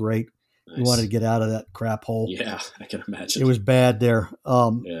 which was great. Nice. We wanted to get out of that crap hole. Yeah, I can imagine. It was bad there.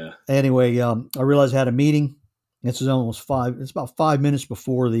 Anyway, I realized I had a meeting. This is it's about 5 minutes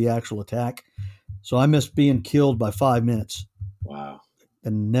before the actual attack. So I missed being killed by 5 minutes. Wow.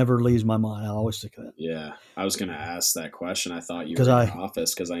 And never leaves my mind. I always think of that. Yeah. I was going to ask that question. I thought you were in the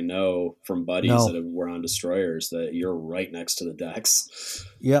office, because I know from buddies that were on destroyers that you're right next to the decks.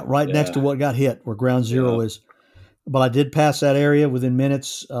 Yeah, next to what got hit, where ground zero is. But I did pass that area within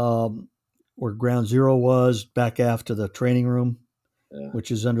minutes, where ground zero was, back after the training room.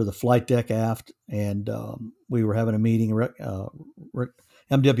 which is under the flight deck aft. And we were having a meeting,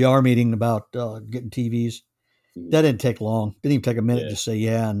 MWR meeting about getting TVs. That didn't take long. Didn't even take a minute to say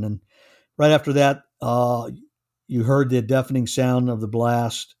yeah. And then right after that, you heard the deafening sound of the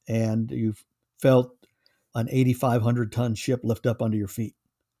blast, and you felt an 8,500-ton ship lift up under your feet,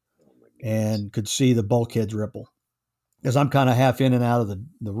 and could see the bulkheads ripple. Because I'm kind of half in and out of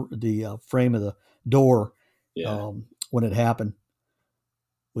the frame of the door when it happened.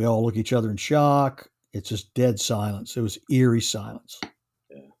 We all look at each other in shock. It's just dead silence. It was eerie silence.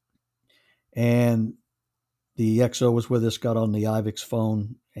 Yeah. And the XO was with us, got on the IVEX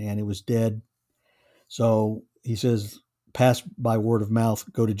phone, and it was dead. So he says, pass by word of mouth,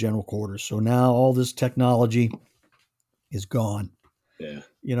 go to general quarters. So now all this technology is gone. Yeah.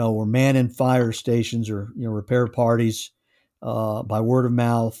 We're manning fire stations or, repair parties by word of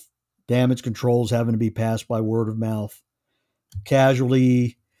mouth. Damage controls having to be passed by word of mouth.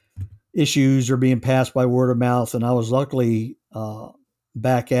 Casualty issues are being passed by word of mouth. And I was luckily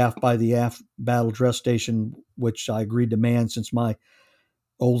back aft by the aft battle dress station, which I agreed to man since my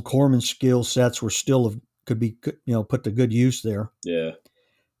old corpsman skill sets were still could be put to good use there. Yeah.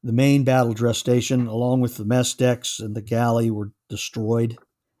 The main battle dress station, along with the mess decks and the galley, were destroyed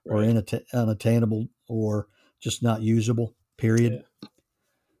or unattainable or just not usable, period. Yeah.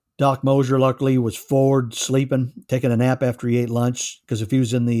 Doc Mosier, luckily, was forward, sleeping, taking a nap after he ate lunch, because if he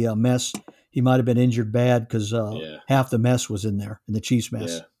was in the mess, he might have been injured bad, because half the mess was in there, in the chief's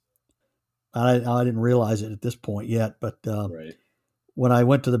mess. Yeah. I didn't realize it at this point yet, but when I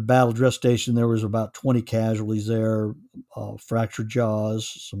went to the battle dress station, there was about 20 casualties there, fractured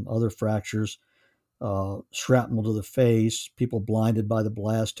jaws, some other fractures, shrapnel to the face, people blinded by the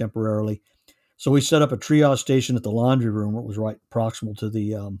blast temporarily. So we set up a triage station at the laundry room. It was right proximal to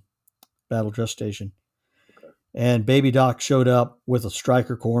the battle dress station. Okay. And Baby Doc showed up with a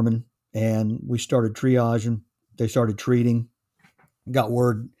striker corpsman, and we started triaging. They started treating. Got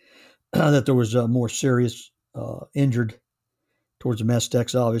word that there was a more serious injured towards the mess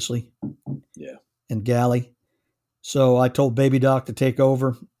decks, obviously. Yeah. And galley. So I told Baby Doc to take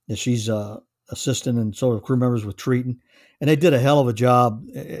over, and she's assisting and sort of crew members with treating. And they did a hell of a job.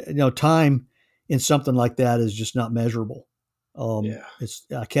 Time in something like that is just not measurable.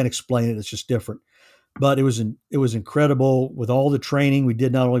 I can't explain it. It's just different. But it was incredible with all the training we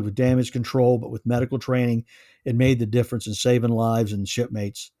did, not only with damage control, but with medical training. It made the difference in saving lives and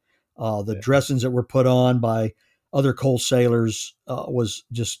shipmates. The dressings that were put on by other coal sailors was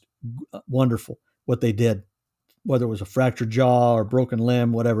just wonderful what they did. Whether it was a fractured jaw or broken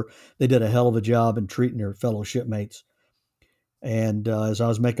limb, whatever, they did a hell of a job in treating their fellow shipmates. And as I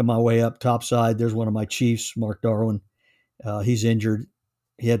was making my way up topside, there's one of my chiefs, Mark Darwin. He's injured.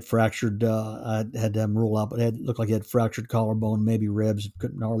 He had fractured, I had to have him rule out, but it looked like he had fractured collarbone, maybe ribs,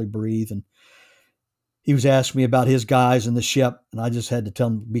 couldn't hardly breathe. And he was asking me about his guys in the ship, and I just had to tell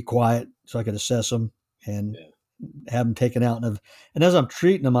him to be quiet so I could assess them and have them taken out. And as I'm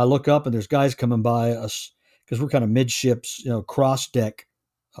treating them, I look up and there's guys coming by us because we're kind of midships, cross deck,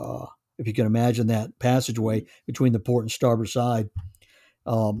 if you can imagine that passageway between the port and starboard side.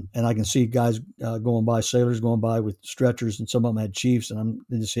 And I can see guys going by, sailors going by with stretchers, and some of them had chiefs. And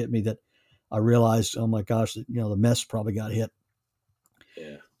it just hit me that I realized, oh my gosh, that, the mess probably got hit.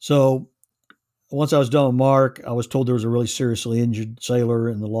 Yeah. So once I was done with Mark, I was told there was a really seriously injured sailor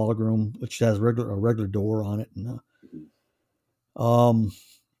in the log room, which has a regular door on it. And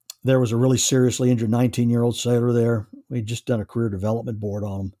there was a really seriously injured 19-year-old sailor there. We'd just done a career development board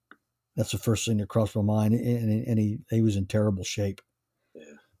on him. That's the first thing that crossed my mind. And he was in terrible shape.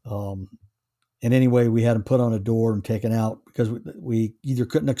 Yeah. And anyway, we had him put on a door and taken out because we either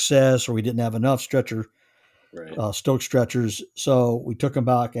couldn't access or we didn't have enough stoke stretchers. So we took him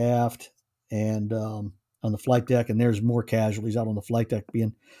back aft and on the flight deck, and there's more casualties out on the flight deck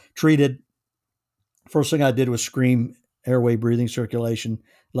being treated. First thing I did was scream airway, breathing, circulation,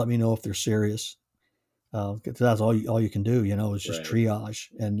 let me know if they're serious. That's all you can do, is just triage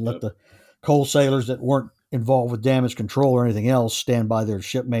and let the coal sailors that weren't involved with damage control or anything else stand by their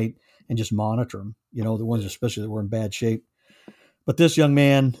shipmate and just monitor them, the ones especially that were in bad shape. But this young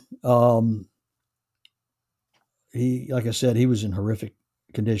man, he, like I said, he was in horrific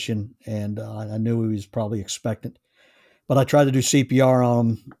condition, and I knew he was probably expectant. But I tried to do CPR on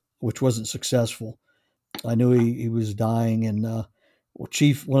him, which wasn't successful. I knew he was dying, and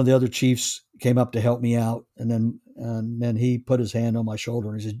one of the other chiefs came up to help me out, and then he put his hand on my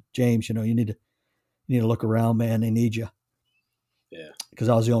shoulder and he said, "James, you need to look around, man. They need you." Yeah. Because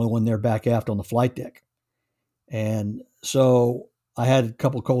I was the only one there back aft on the flight deck, and so I had a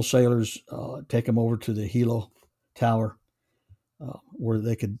couple of coal sailors take him over to the helo tower. where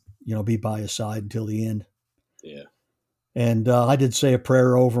they could, be by his side until the end. Yeah. And I did say a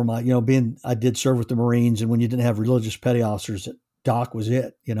prayer over my, I did serve with the Marines, and when you didn't have religious petty officers, Doc was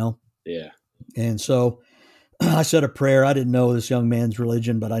it, Yeah. And so I said a prayer. I didn't know this young man's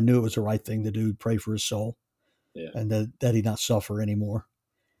religion, but I knew it was the right thing to do, pray for his soul, and that he not suffer anymore.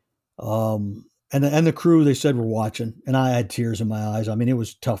 And the crew, they said, were watching, and I had tears in my eyes. I mean, it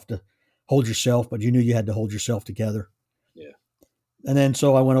was tough to hold yourself, but you knew you had to hold yourself together. Yeah. And then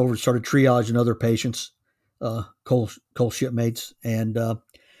so I went over and started triaging other patients, coal shipmates, and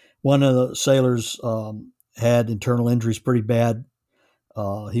one of the sailors had internal injuries pretty bad.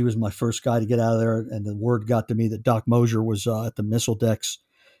 He was my first guy to get out of there, and the word got to me that Doc Mosier was at the missile decks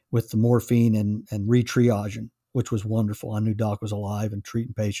with the morphine and re-triaging, which was wonderful. I knew Doc was alive and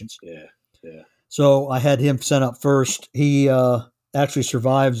treating patients. Yeah, yeah. So I had him sent up first. He actually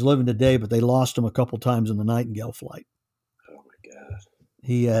survives, living today, but they lost him a couple times in the Nightingale flight. Oh, my God.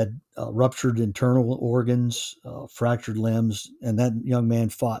 He had ruptured internal organs, fractured limbs, and that young man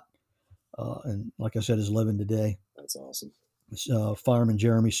fought. And like I said, is living today. That's awesome. Fireman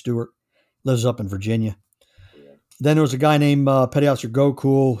Jeremy Stewart lives up in Virginia. Yeah. Then there was a guy named Petty Officer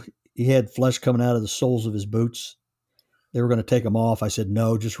Gokul. He had flesh coming out of the soles of his boots. They were going to take him off. I said,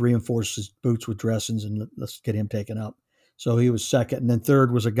 no, just reinforce his boots with dressings and let's get him taken up. So he was second. And then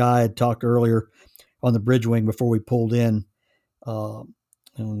third was a guy I had talked earlier on the bridge wing before we pulled in. And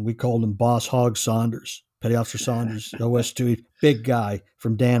we called him Boss Hog Saunders, Petty Officer Saunders, OS2, big guy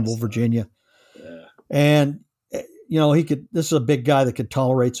from Danville, Virginia. Yeah. And, this is a big guy that could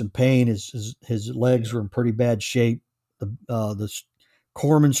tolerate some pain. His legs were in pretty bad shape. The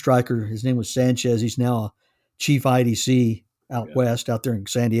corpsman striker, his name was Sanchez. He's now a chief IDC out west, out there in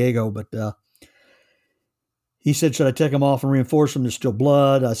San Diego. But he said, should I take him off and reinforce him? There's still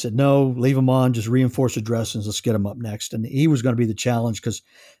blood. I said, no, leave him on. Just reinforce the dressings. Let's get him up next. And he was going to be the challenge because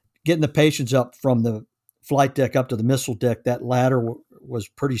getting the patients up from the flight deck up to the missile deck, that ladder was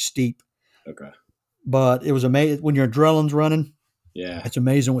pretty steep. Okay. But it was amazing when your adrenaline's running. Yeah. It's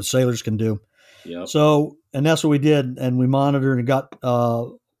amazing what sailors can do. Yep. So, and that's what we did. And we monitored and got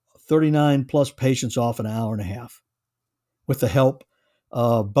 39 plus patients off an hour and a half with the help.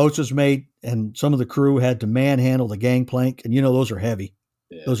 Boatswain's mate and some of the crew had to manhandle the gangplank. And those are heavy.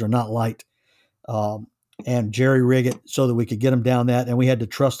 Yeah. Those are not light. And jerry rig it so that we could get them down that. And we had to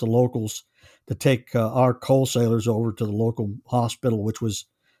trust the locals to take our coal sailors over to the local hospital, which was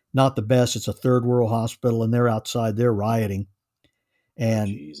not the best. It's a third world hospital, and they're outside. They're rioting.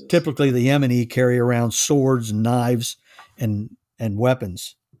 And typically the M&E carry around swords and knives and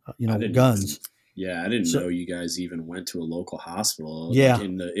weapons, guns. Yeah, I didn't know you guys even went to a local hospital. Yeah. Like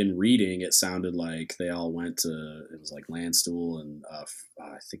in reading, it sounded like they all went to, it was like Landstuhl and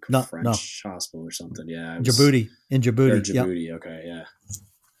I think French hospital or something. Yeah. Djibouti. In Djibouti. Or Djibouti, yep. Okay, yeah.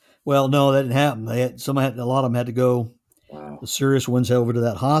 Well, no, that didn't happen. A lot of them had to go. Wow. The serious ones over to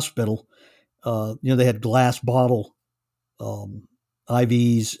that hospital. They had glass bottle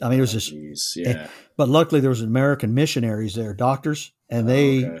IVs. I mean, it was just, yeah. But luckily there was American missionaries there, doctors, and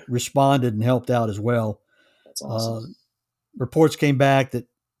they responded and helped out as well. That's awesome. Reports came back that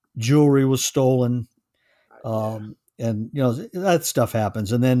jewelry was stolen. And that stuff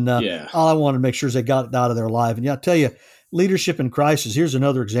happens. And then all I wanted to make sure is they got it out of there alive. And I tell you, leadership in crisis. Here's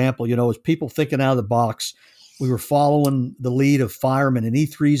another example. As people thinking out of the box. We were following the lead of firemen and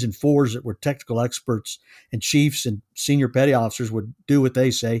E3s and 4s that were technical experts, and chiefs and senior petty officers would do what they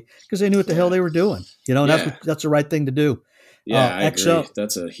say because they knew what the hell they were doing. That's the right thing to do. Yeah, I agree.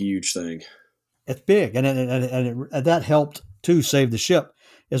 That's a huge thing. It's big, and that helped to save the ship,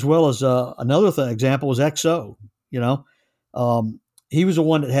 as well as another example was XO. He was the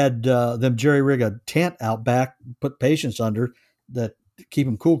one that had them jerry rig a tent out back, put patients under that to keep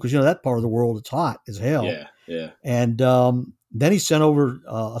them cool because that part of the world it's hot as hell. Yeah. Yeah. And then he sent over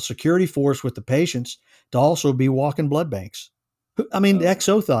a security force with the patients to also be walking blood banks. I mean,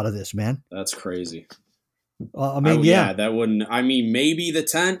 XO thought of this, man. That's crazy. That wouldn't. I mean, maybe the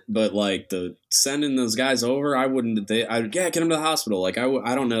tent, but like sending those guys over, I wouldn't. Get them to the hospital. Like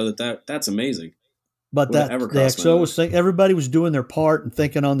I don't know that's amazing. But the XO was thinking everybody was doing their part and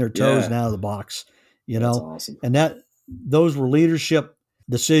thinking on their toes and out of the box. That's awesome. And those were leadership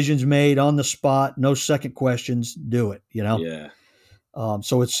decisions made on the spot, no second questions, do it, Yeah.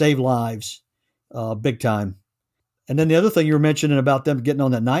 So it saved lives, big time. And then the other thing you were mentioning about them getting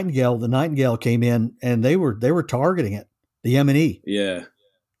on that Nightingale, the Nightingale came in and they were targeting it, the M&E. Yeah.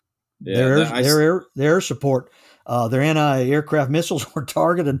 Their air support, their anti-aircraft missiles were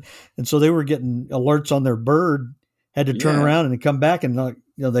targeted. And so they were getting alerts on their bird had to turn Yeah. around and come back, and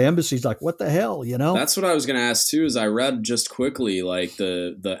the embassy's like, what the hell, That's what I was going to ask too. Is I read just quickly like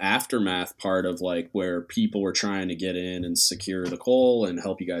the aftermath part of like where people were trying to get in and secure the coal and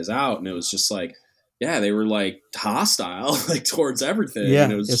help you guys out, and it was just like, yeah, they were like hostile like towards everything. Yeah,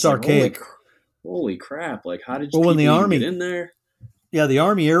 and it was it's just like, archaic. Holy crap! Like, how did Well, when the people even Army- get in there? Yeah, the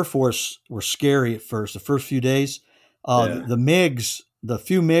Army Air Force were scary at first. The first few days, Yeah. the MiGs, the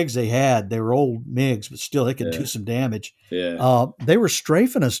few MiGs they had, they were old MiGs, but still they could Yeah. do some damage. Yeah, They were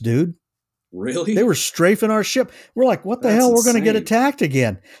strafing us, dude. really? They were strafing our ship. We're like, what the That's hell? We're going to get insane. attacked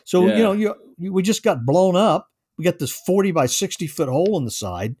again. So, Yeah. we just got blown up. We got this 40 by 60 foot hole in the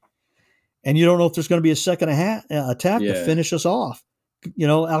side, and you don't know if there's going to be a second attack to Yeah. finish us off.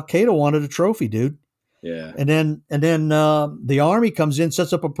 Al Qaeda wanted a trophy, dude. Yeah, And then the Army comes in,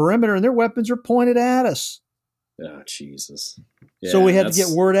 sets up a perimeter, and their weapons are pointed at us. oh Jesus! So Yeah, we had to that's-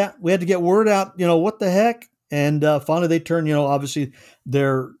 get word out. We had to get word out. What the heck? And finally, they turned. Obviously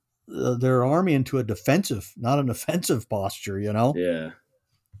their army into a defensive, not an offensive posture. Yeah,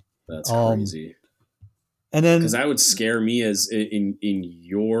 that's Um, crazy. And then Because that would scare me as in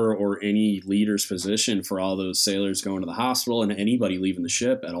your or any leader's position for all those sailors going to the hospital and anybody leaving the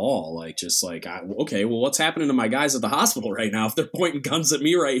ship at all. Like, just like, okay, well, what's happening to my guys at the hospital right now if they're pointing guns at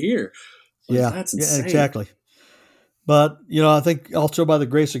me right here? Like, yeah, that's insane. exactly. But I think also by the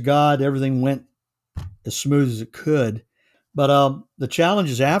grace of God, everything went as smooth as it could. But the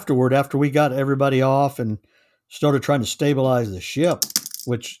challenges afterward, after we got everybody off and started trying to stabilize the ship,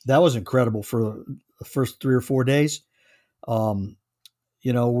 which that was incredible for the first 3 or 4 days.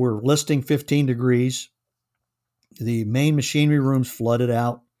 We're listing 15 degrees. The main machinery rooms flooded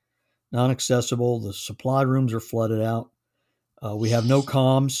out, non-accessible. The supply rooms are flooded out. We have no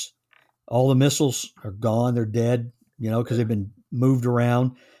comms. All the missiles are gone. They're dead, because they've been moved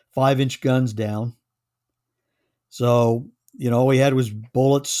around. 5-inch guns down. So, all we had was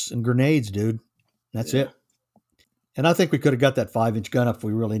bullets and grenades, dude. That's Yeah. it. And I think we could have got that 5-inch gun up if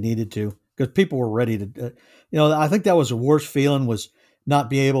we really needed to, because people were ready to. I think that was the worst feeling, was not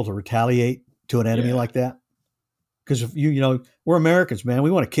be able to retaliate to an enemy Yeah. like that. Because if we're Americans, man,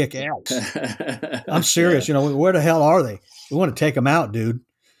 we want to kick ass. I'm serious. Where the hell are they? We want to take them out, dude.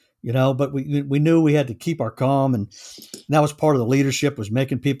 But we knew we had to keep our calm, and that was part of the leadership, was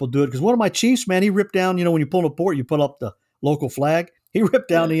making people do it. Because one of my chiefs, man, he ripped down. When you pull a port, you put up the local flag. He ripped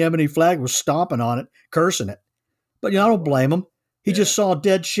down the Yemeni flag, was stomping on it, cursing it. But I don't blame him. He just saw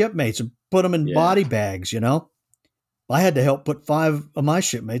dead shipmates and put them in body bags. I had to help put 5 of my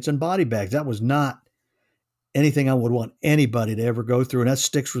shipmates in body bags. That was not anything I would want anybody to ever go through, and that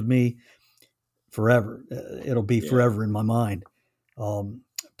sticks with me forever. It'll be forever in my mind.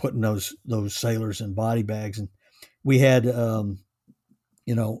 Putting those sailors in body bags, and we had,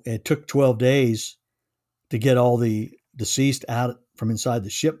 it took 12 days to get all the deceased out from inside the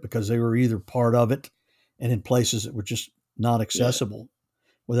ship, because they were either part of it and in places that were just not accessible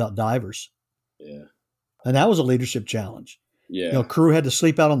without divers. Yeah. And that was a leadership challenge. Yeah. Crew had to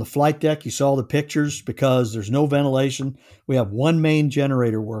sleep out on the flight deck. You saw the pictures, because there's no ventilation. We have one main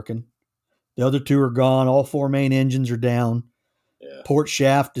generator working. The other 2 are gone. All 4 main engines are down. Yeah. Port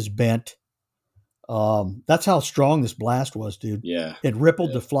shaft is bent. That's how strong this blast was, dude. Yeah. It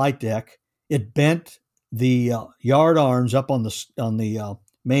rippled the flight deck. It bent the yard arms up on the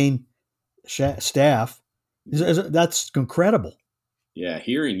main staff. That's incredible. Yeah,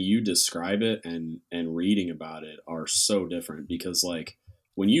 hearing you describe it and reading about it are so different, because like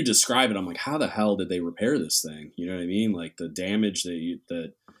when you describe it, I'm like, how the hell did they repair this thing? You know what I mean? Like the damage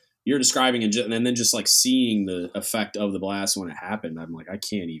that you're describing, and then just like seeing the effect of the blast when it happened, I'm like, I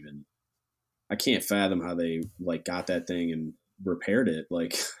can't fathom how they like got that thing and repaired it.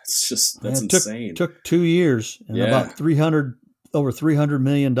 Like that's insane. It took 2 years and about over $300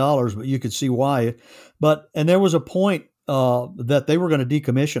 million, but you could see why. And there was a point that they were going to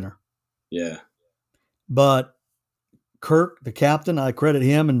decommission her. Yeah. But Kirk, the captain, I credit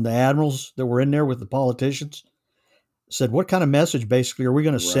him, and the admirals that were in there with the politicians, said, what kind of message basically are we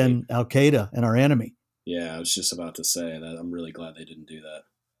going to send Al Qaeda and our enemy? Yeah, I was just about to say that. I'm really glad they didn't do that.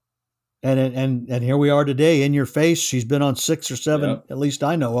 And here we are today, in your face. She's been on 6 or 7, at least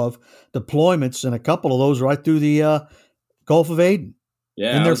I know of, deployments, and a couple of those right through the Gulf of Aden.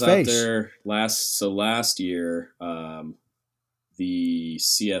 Yeah, in I their was face. out there last year. The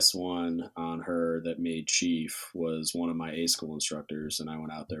CS1 on her that made chief was one of my A school instructors, and I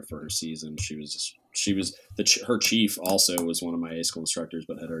went out there for her season. Her chief also was one of my A school instructors,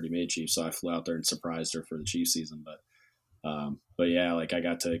 but had already made chief, so I flew out there and surprised her for the chief season. But yeah, like I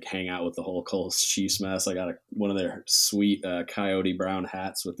got to hang out with the whole Coles Chiefs mess. I got one of their sweet coyote brown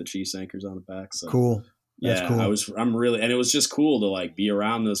hats with the Chiefs anchors on the back. So Cool. That's cool. I'm really, and it was just cool to like be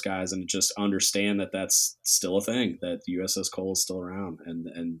around those guys and just understand that that's still a thing, that the USS Cole is still around,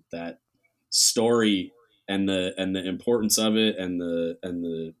 and that story and the importance of it, and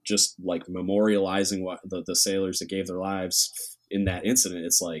the just like memorializing what the sailors that gave their lives in that incident.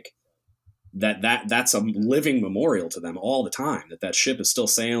 It's like that's a living memorial to them all the time, that ship is still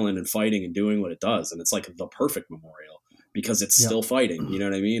sailing and fighting and doing what it does. And it's like the perfect memorial because it's still fighting. You know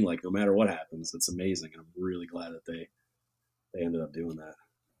what I mean? Like no matter what happens, it's amazing. And I'm really glad that they ended up doing that.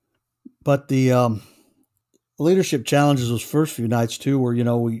 But the leadership challenges those first few nights too, where, you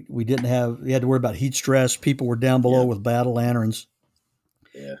know, we had to worry about heat stress. People were down below with battle lanterns,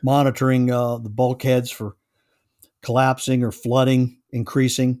 monitoring the bulkheads for collapsing or flooding,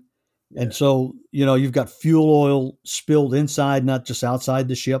 increasing. And so, you know, you've got fuel oil spilled inside, not just outside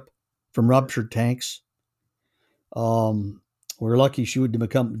the ship from ruptured tanks. We're lucky she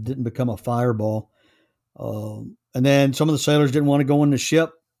didn't become a fireball. And then some of the sailors didn't want to go in the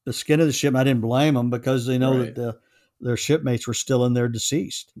skin of the ship. And I didn't blame them because they know that their shipmates were still in there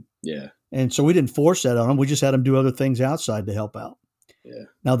deceased. Yeah. And so we didn't force that on them. We just had them do other things outside to help out. Yeah.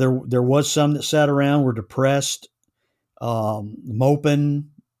 Now there was some that sat around, were depressed, moping,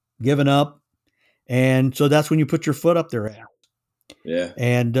 giving up. And so that's when you put your foot up their ass. Yeah.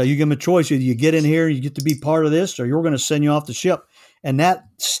 And you give them a choice. Either you get in here, you get to be part of this, or you're going to send you off the ship. And that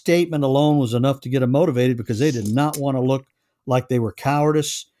statement alone was enough to get them motivated, because they did not want to look like they were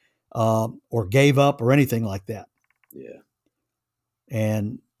cowardice or gave up or anything like that. Yeah.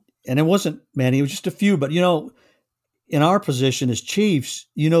 And it wasn't many, it was just a few. But, you know, in our position as chiefs,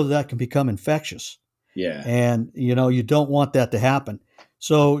 you know that can become infectious. Yeah. And, you know, you don't want that to happen.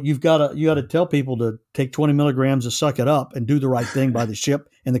 So you got to tell people to take 20 milligrams to suck it up and do the right thing by the ship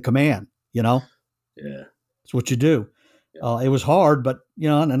and the command, you know? Yeah. That's what you do. It was hard, but, you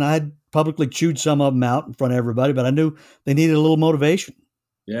know, and I had publicly chewed some of them out in front of everybody, but I knew they needed a little motivation.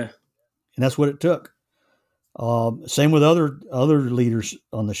 Yeah. And that's what it took. Same with other leaders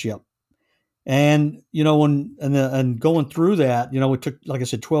on the ship. And, you know, and going through that, you know, it took, like I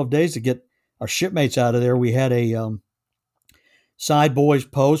said, 12 days to get our shipmates out of there. We had a side boys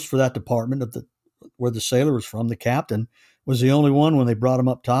post for that department where the sailor was from. The captain was the only one when they brought him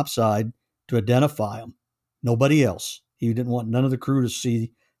up topside to identify him. Nobody else. He didn't want none of the crew to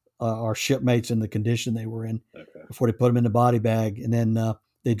see our shipmates in the condition they were in before they put them in the body bag. And then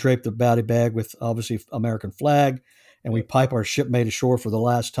they draped the body bag with obviously American flag, and we pipe our shipmate ashore for the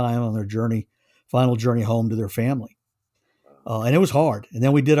last time on their final journey home to their family. And it was hard. And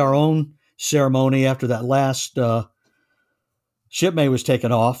then we did our own ceremony after that last shipmate was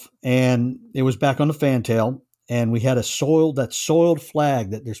taken off, and it was back on the fantail, and we had that soiled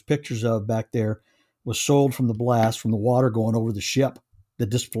flag that there's pictures of back there was soiled from the blast, from the water going over the ship, the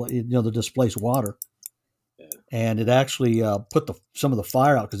displaced water. Yeah. And it actually put some of the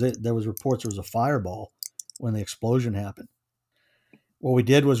fire out, because there was reports there was a fireball when the explosion happened. What we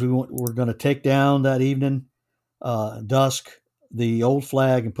did was we were going to take down that evening, dusk, the old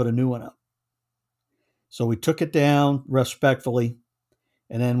flag and put a new one up. So we took it down respectfully,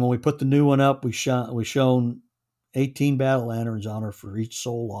 and then when we put the new one up, we shone 18 battle lanterns on her for each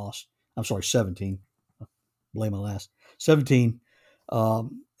soul lost. I'm sorry, 17. Blame my last. 17.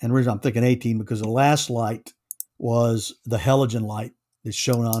 And the reason I'm thinking 18, because the last light was the halogen light that's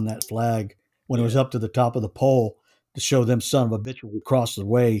shown on that flag when it was up to the top of the pole to show them son of a bitch who crossed the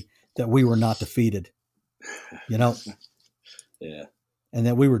way that we were not defeated. You know? Yeah. And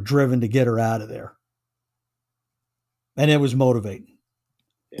that we were driven to get her out of there. And it was motivating.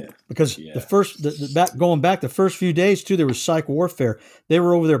 Yeah. Because going back the first few days too, there was psych warfare. They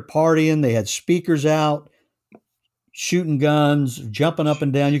were over there partying. They had speakers out, shooting guns, jumping up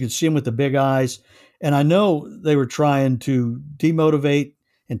and down. You could see them with the big eyes. And I know they were trying to demotivate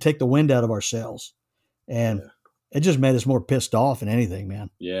and take the wind out of our sails. And it just made us more pissed off than anything, man.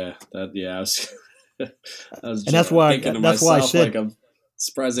 Yeah. I was and that's why I said, like, I'm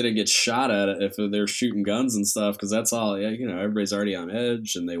surprised they didn't get shot at it if they're shooting guns and stuff, because that's all. You know, everybody's already on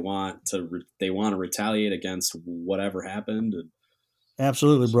edge, and they want to retaliate against whatever happened. And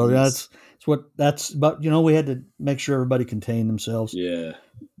absolutely, brother. But you know, we had to make sure everybody contained themselves. Yeah.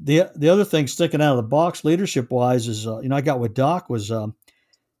 The other thing sticking out of the box, leadership wise, is you know, I got with Doc was there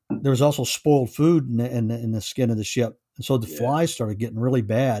was also spoiled food in the skin of the ship, and so the flies started getting really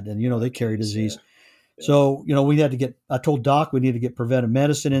bad, and you know, they carry disease. Yeah. So, you know, I told Doc we need to get preventive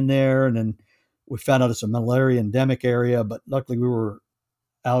medicine in there. And then we found out it's a malaria endemic area, but luckily we were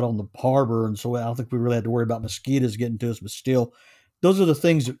out on the harbor. And so I don't think we really had to worry about mosquitoes getting to us, but still, those are the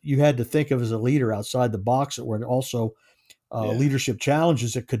things that you had to think of as a leader outside the box that were also leadership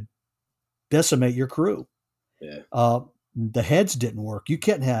challenges that could decimate your crew. Yeah. The heads didn't work. You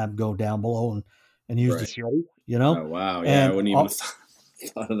couldn't have them go down below and use the show, you know? Oh, wow. Yeah, I wouldn't even have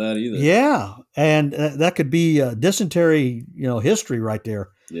thought of that either. Yeah, and that could be dysentery, history right there.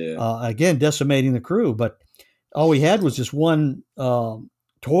 Yeah. Again, decimating the crew. But all we had was this one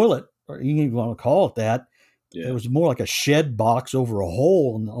toilet, or you can even want to call it that. Yeah. It was more like a shed box over a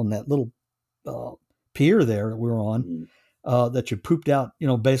hole on that little pier there that we were on, that you pooped out,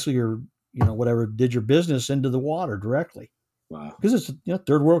 basically your, whatever did your business into the water directly. Wow. Because it's a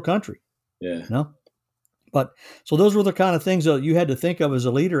third world country. Yeah. But so those were the kind of things that you had to think of as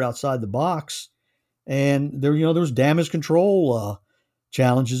a leader outside the box. And there was damage control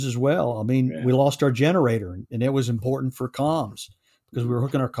challenges as well. I mean, we lost our generator, and it was important for comms because we were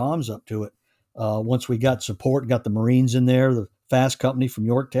hooking our comms up to it. Once we got support, got the Marines in there, the Fast Company from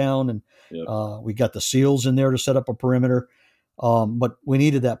Yorktown, and we got the SEALs in there to set up a perimeter. But we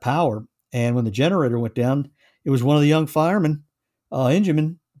needed that power. And when the generator went down, it was one of the young firemen,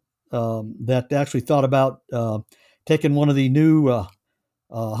 enginemen, that actually thought about taking one of the new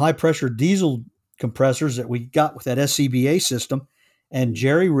high-pressure diesel compressors that we got with that SCBA system and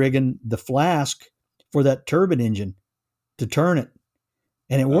jerry-rigging the flask for that turbine engine to turn it.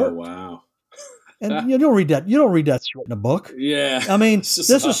 And it worked. Oh, wow. And you don't read that shit in a book. Yeah. I mean, this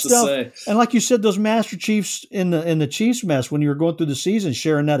is stuff. And like you said, those Master Chiefs in the Chiefs mess when you were going through the season,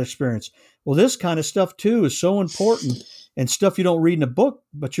 sharing that experience. Well, this kind of stuff too is so important, and stuff you don't read in a book,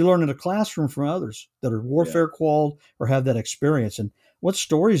 but you learn in a classroom from others that are warfare qualled or have that experience, and what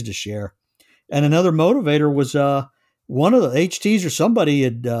stories to share. And another motivator was one of the HTs or somebody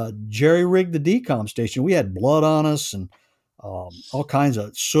had jerry-rigged the decom station. We had blood on us and all kinds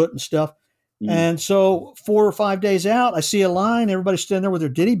of soot and stuff. And so 4 or 5 days out, I see a line, everybody standing there with their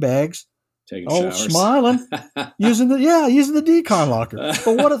ditty bags, taking showers, smiling, using the decon locker.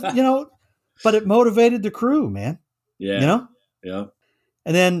 But what if, but it motivated the crew, man. Yeah. Yeah.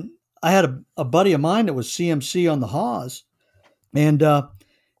 And then I had a buddy of mine that was CMC on the Haas. And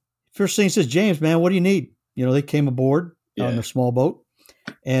first thing he says, James, man, what do you need? They came aboard on their small boat.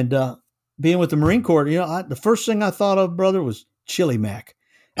 And being with the Marine Corps, the first thing I thought of, brother, was chili mac.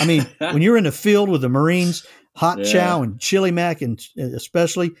 I mean, when you're in the field with the Marines, hot chow and chili mac, and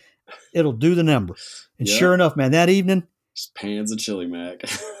especially, it'll do the number. And sure enough, man, that evening, just pans of chili mac.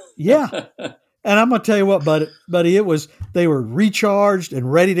 Yeah. And I'm going to tell you what, buddy, they were recharged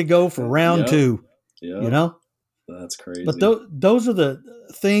and ready to go for round two. Yeah. That's crazy. But those are the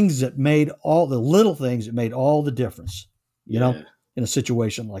things that made all the little things that made all the difference, in a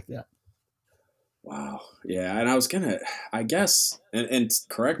situation like that. Wow. Yeah. And I was I guess, and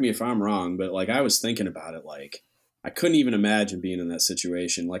correct me if I'm wrong, but like I was thinking about it, like I couldn't even imagine being in that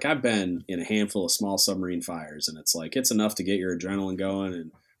situation. Like I've been in a handful of small submarine fires, and it's like, it's enough to get your adrenaline going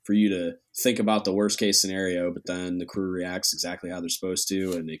and for you to think about the worst case scenario, but then the crew reacts exactly how they're supposed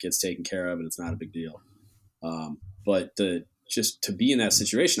to, and it gets taken care of, and it's not a big deal. But just to be in that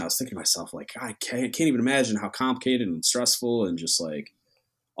situation, I was thinking to myself, like, I can't even imagine how complicated and stressful and just like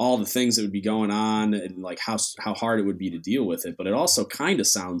all the things that would be going on, and like how hard it would be to deal with it. But it also kind of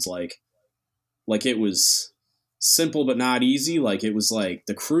sounds like it was simple but not easy. Like it was like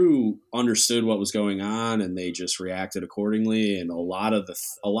the crew understood what was going on and they just reacted accordingly. And a lot of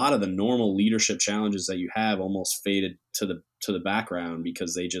the normal leadership challenges that you have almost faded to the background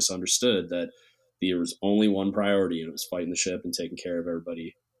because they just understood that there was only one priority, and it was fighting the ship and taking care of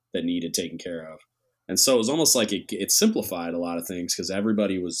everybody that needed taken care of. And so it was almost like it simplified a lot of things because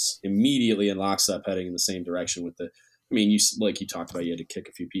everybody was immediately in lockstep heading in the same direction with you talked about, you had to kick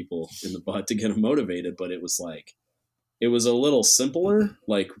a few people in the butt to get them motivated, but it was a little simpler,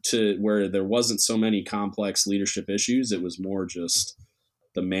 like to where there wasn't so many complex leadership issues. It was more just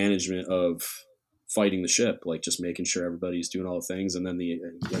the management of fighting the ship, like just making sure everybody's doing all the things. And then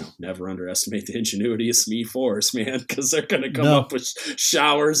never underestimate the ingenuity of SME Force, man, because they're going to come up with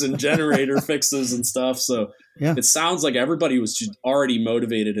showers and generator fixes and stuff. So it sounds like everybody was just already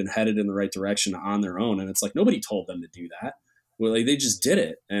motivated and headed in the right direction on their own. And it's like, nobody told them to do that. Well, like, they just did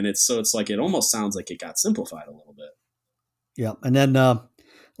it. And it's like, it almost sounds like it got simplified a little bit. Yeah. And then,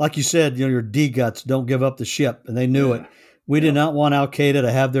 like you said, your D-guts don't give up the ship, and they knew it. We did not want Al-Qaeda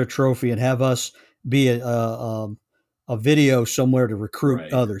to have their trophy and have us be a video somewhere to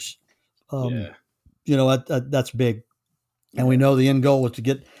recruit others. That's big. And we know the end goal was to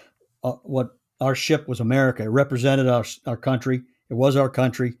get what our ship was America. It represented our country. It was our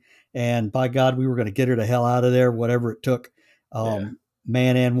country. And by God, we were going to get her the hell out of there, whatever it took, man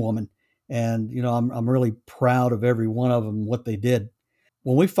and woman. And, I'm really proud of every one of them, what they did.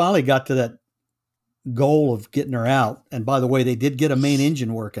 When we finally got to that goal of getting her out, and by the way, they did get a main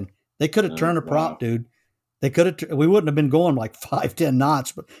engine working. They could have turned a prop, dude. They could have. We wouldn't have been going like 5-10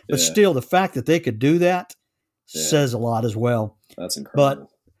 knots, but still, the fact that they could do that says a lot as well. That's incredible. But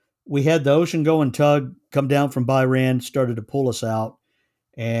we had the ocean going tug come down from Byran, started to pull us out,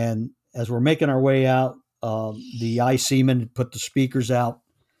 and as we're making our way out, the ice seaman put the speakers out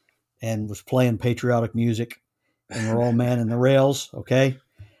and was playing patriotic music, and we're all manning the rails, okay?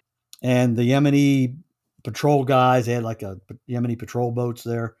 And the Yemeni patrol guys, they had like a Yemeni patrol boats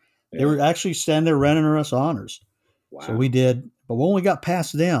there. Yeah. They were actually standing there rendering us honors. Wow. So we did. But when we got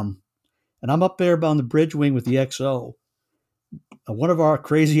past them, and I'm up there on the bridge wing with the XO, one of our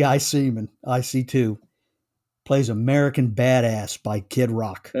crazy ice seamen, IC2, plays American Badass by Kid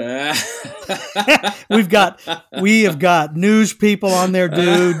Rock. We have got news people on there,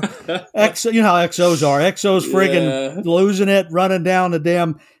 dude. XO, you know how XOs are. XO's friggin' losing it, running down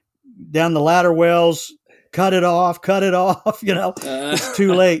the ladder wells. Cut it off. You know, it's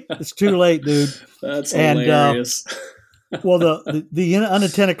too late. It's too late, dude. That's hilarious. Well, the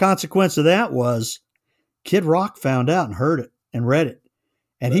unintended consequence of that was Kid Rock found out and heard it and read it,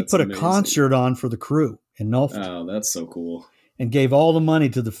 and he put a concert on for the crew in Norfolk. Oh, that's so cool. And gave all the money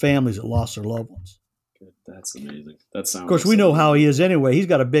to the families that lost their loved ones. That's amazing. That sounds. Of course, we know how he is anyway. He's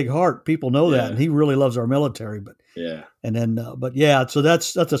got a big heart. People know that, and he really loves our military. But and then, so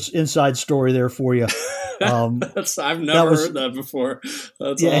that's an inside story there for you. I've never heard that before.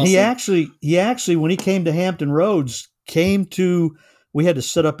 That's awesome. And he actually, when he came to Hampton Roads, we had to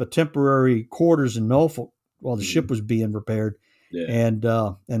set up a temporary quarters in Norfolk while the ship was being repaired and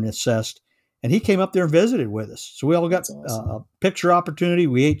assessed. And he came up there and visited with us. So we all got a picture opportunity.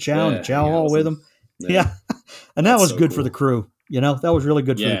 We ate chow in the chow hall with him. Yeah. And that was so good for the crew. You know, that was really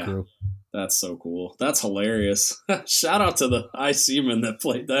good for the crew. That's so cool. That's hilarious. Shout out to the ice seaman that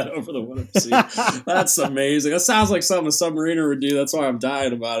played that over the Winter Sea. That's amazing. That sounds like something a submariner would do. That's why I'm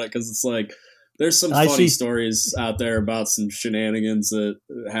dying about it, because it's like there's some funny stories out there about some shenanigans that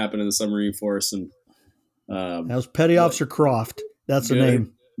happen in the submarine force. And that was Petty Officer Croft. That's the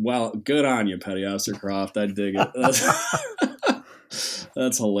name. Well, good on you, Petty Officer Croft. I dig it.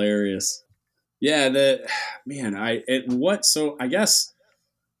 That's hilarious. Yeah, I guess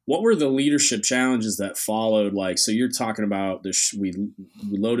what were the leadership challenges that followed? Like, so you're talking about we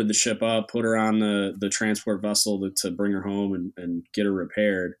loaded the ship up, put her on the transport vessel to bring her home and get her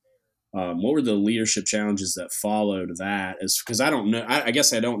repaired. What were the leadership challenges that followed that? Because I don't know. I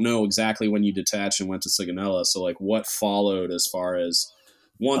guess I don't know exactly when you detached and went to Sigonella. So, like, what followed as far as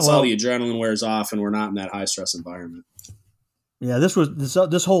once all the adrenaline wears off and we're not in that high stress environment? Yeah, this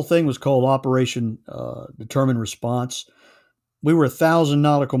whole thing was called Operation Determined Response. We were 1,000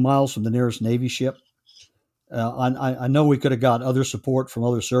 nautical miles from the nearest Navy ship. I know we could have got other support from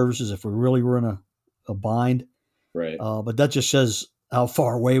other services if we really were in a bind. Right. But that just says how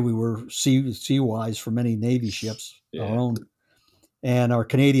far away we were sea-wise from any Navy ships, our own. And our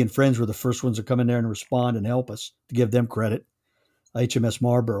Canadian friends were the first ones to come in there and respond and help us, to give them credit, HMS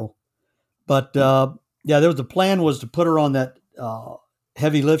Marlborough. But, the plan was to put her on that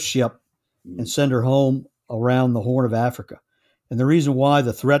heavy lift ship and send her home around the Horn of Africa. And the reason why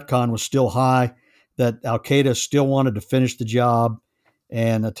the threat con was still high, that Al-Qaeda still wanted to finish the job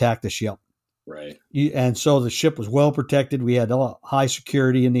and attack the ship. Right. And so the ship was well protected. We had high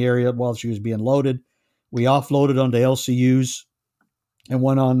security in the area while she was being loaded. We offloaded onto LCUs and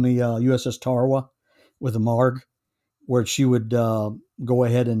went on the USS Tarawa with a MARG, where she would go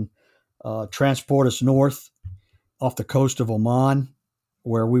ahead and transport us north off the coast of Oman,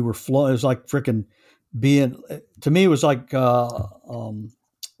 where we were flown. It was like freaking to me, it was like,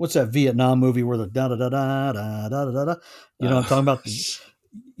 what's that Vietnam movie where the da-da-da-da-da-da-da-da, you know what I'm talking about?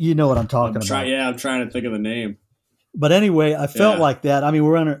 You know what I'm talking about. Yeah, I'm trying to think of the name. But anyway, I felt like that. I mean, we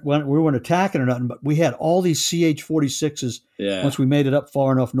weren't attacking or nothing, but we had all these CH-46s once we made it up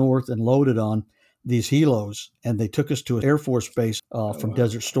far enough north and loaded on these helos, and they took us to an Air Force base from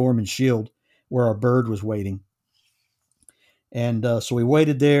Desert Storm and Shield, where our bird was waiting. And so we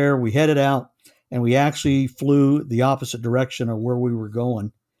waited there, we headed out, and we actually flew the opposite direction of where we were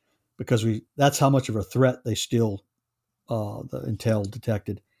going, because that's how much of a threat they still, the intel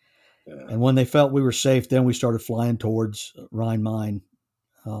detected. Yeah. And when they felt we were safe, then we started flying towards Rhein-Main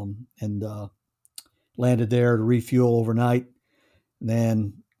and landed there to refuel overnight, and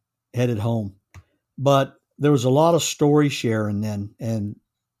then headed home. But there was a lot of story sharing then, and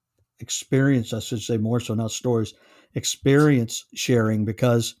experience, I should say, more so, not stories, experience sharing,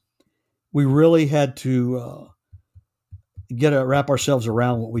 because we really had to wrap ourselves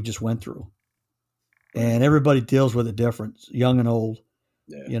around what we just went through. And everybody deals with it different, young and old.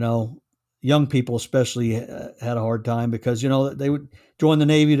 Yeah. You know, young people especially had a hard time because, they would join the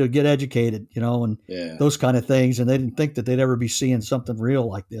Navy to get educated, and those kind of things. And they didn't think that they'd ever be seeing something real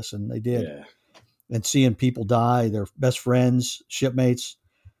like this. And they did. Yeah. And seeing people die, their best friends, shipmates.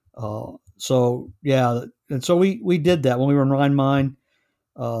 So, yeah. And so we did that when we were in Rhine Mine.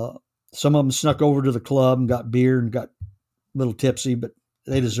 Some of them snuck over to the club and got beer and got a little tipsy, but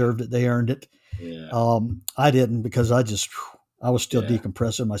they deserved it. They earned it. Yeah. I didn't because I was still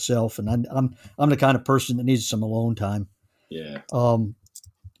decompressing myself, and I'm the kind of person that needs some alone time. Yeah.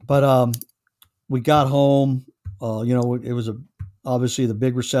 But we got home. It was obviously the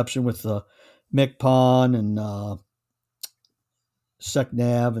big reception with MCPON and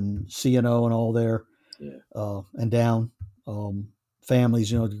SecNav and CNO and all there. Yeah. And down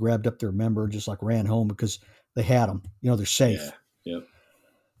families, grabbed up their member, just like ran home because they had them. They're safe. Yeah. Yep.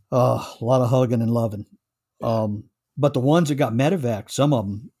 A lot of hugging and loving. Yeah. But the ones that got medevac, some of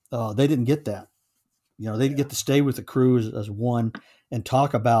them, they didn't get that. They didn't get to stay with the crew as one and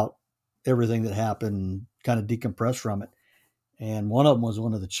talk about everything that happened and kind of decompress from it. And one of them was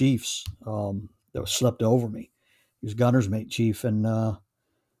one of the chiefs that was slept over me. He was gunner's mate chief. And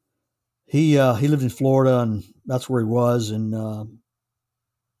he lived in Florida, and that's where he was. And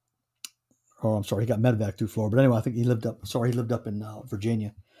I'm sorry, he got medevac through Florida. But anyway, I think he lived up in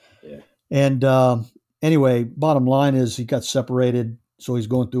Virginia. Yeah. And anyway, bottom line is he got separated, so he's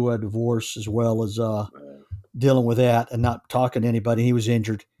going through a divorce as well as dealing with that and not talking to anybody. He was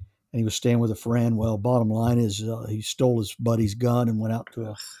injured, and he was staying with a friend. Well, bottom line is he stole his buddy's gun and went out to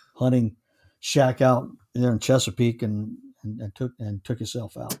a hunting shack out there in Chesapeake and took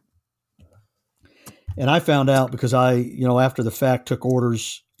himself out. And I found out because I, after the fact, took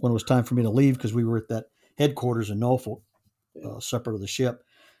orders when it was time for me to leave because we were at that headquarters in Norfolk, separate of the ship.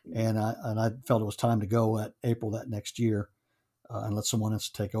 And I felt it was time to go at April that next year and let someone else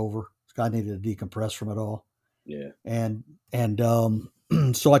take over. This guy needed to decompress from it all. Yeah. And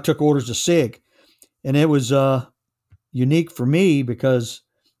so I took orders to SIG. And it was unique for me because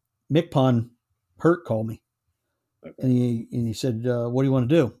MCPON Hurt called me. Okay. And he said, what do you want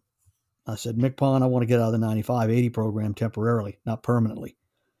to do? I said, MCPON, I want to get out of the 95-80 program temporarily, not permanently.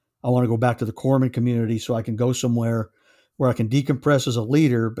 I want to go back to the corpsman community so I can go somewhere where I can decompress as a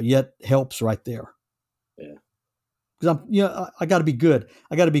leader, but yet helps right there. Yeah. Because I got to be good.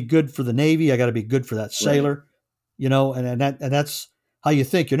 I got to be good for the Navy. I got to be good for that sailor, and that's how you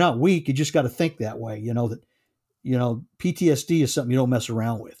think. You're not weak. You just got to think that way. PTSD is something you don't mess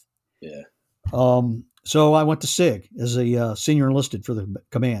around with. Yeah. So I went to SIG as a senior enlisted for the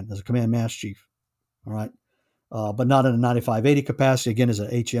command, as a command master chief. All right. But not in a 95-80 capacity, again, as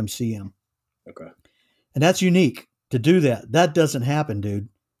an HMCM. Okay. And that's unique to do that. That doesn't happen, dude.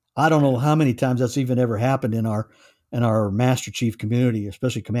 I don't know how many times that's even ever happened in our master chief community,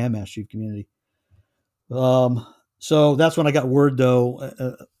 especially command master chief community. So that's when I got word, though,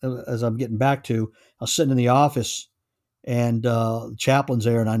 as I'm getting back to, I was sitting in the office and the chaplain's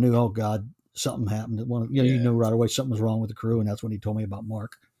there, and I knew, oh God, something happened. You knew right away something was wrong with the crew, and that's when he told me about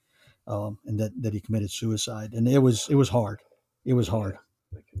Mark, and that he committed suicide. And it was hard. It was hard.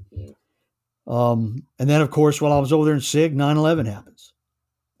 Yeah. And then, of course, while I was over there in SIG, 9/11 happens.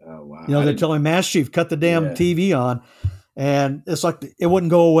 Oh, wow. They're telling Master Chief, cut the damn TV on. And it's like it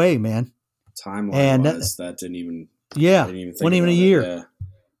wouldn't go away, man. Timeline-wise, that didn't even... Yeah, wasn't even a year. Yeah.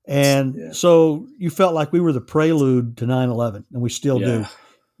 And so you felt like we were the prelude to 9/11, and we still do.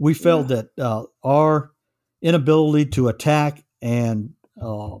 We felt that our inability to attack and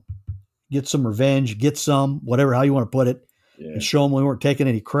get some revenge, whatever, how you want to put it, and show them we weren't taking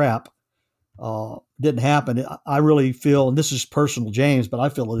any crap, didn't happen. I really feel, and this is personal, James, but I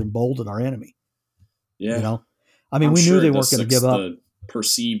feel it emboldened our enemy. Yeah. We knew they weren't going to give up. The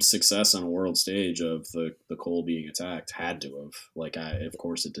perceived success on a world stage of the Cole being attacked had to have, of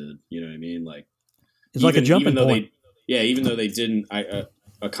course it did. You know what I mean? It's like a jumping point. Even though they didn't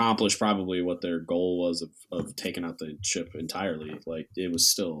accomplish probably what their goal was of taking out the ship entirely, it was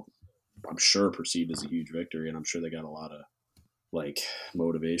still, I'm sure, perceived as a huge victory, and I'm sure they got a lot of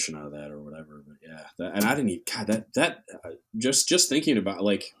motivation out of that or whatever. But and I didn't even just thinking about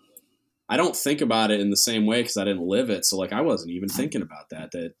I don't think about it in the same way because I didn't live it. So I wasn't even thinking about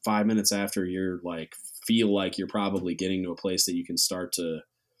that 5 minutes after you're feel like you're probably getting to a place that you can start to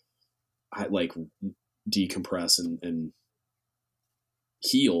decompress and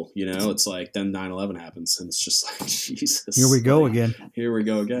heal, it's then 9/11 happens and it's just Jesus. Here we go again. Here we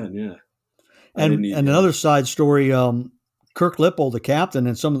go again. Yeah. And another side story, Kirk Lipple, the captain,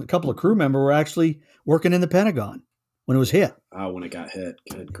 and a couple of crew members were actually working in the Pentagon when it was hit. Oh, when it got hit.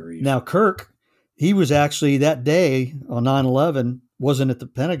 Good grief. Now, Kirk, he was actually that day on 9/11 wasn't at the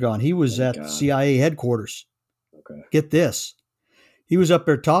Pentagon. He was Thank at God. CIA headquarters. Okay. Get this. He was up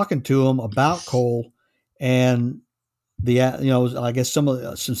there talking to him about Cole and I guess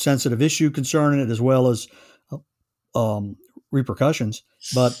some sensitive issue concerning it, as well as repercussions.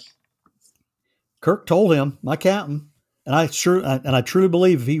 But Kirk told him, my captain, and I truly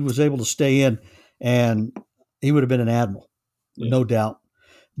believe if he was able to stay in, and he would have been an admiral, no doubt.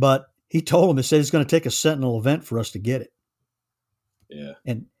 But he told him, he said it's going to take a sentinel event for us to get it. Yeah.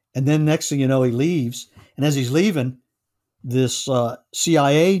 And then next thing you know, he leaves, and as he's leaving, this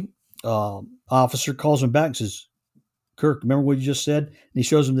CIA officer calls him back and says, Kirk, remember what you just said? And he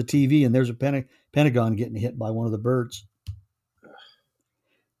shows him the TV, and there's a Pentagon getting hit by one of the birds.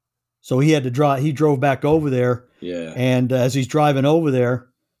 So he had to drive. He drove back over there. Yeah. And as he's driving over there,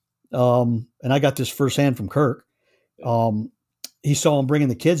 and I got this firsthand from Kirk, he saw him bringing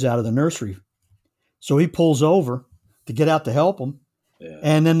the kids out of the nursery. So he pulls over to get out to help them. Yeah.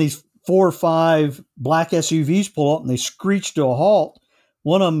 And then these 4 or 5 black SUVs pull up and they screech to a halt.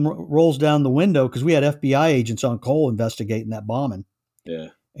 One of them rolls down the window because we had FBI agents on Cole investigating that bombing. Yeah.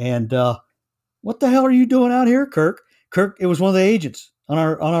 And what the hell are you doing out here, Kirk? Kirk, it was one of the agents on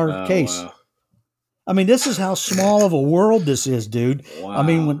our case. Wow. I mean, this is how small of a world this is, dude. Wow. I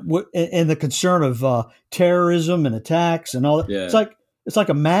mean, and the concern of terrorism and attacks and all that. Yeah. It's like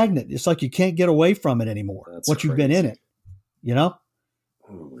a magnet. It's like you can't get away from it anymore once you've been in it. You know?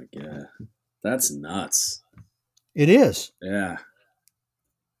 Oh my God, that's nuts. It is. Yeah.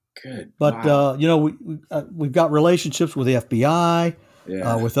 Good. But wow. we've got relationships with the FBI,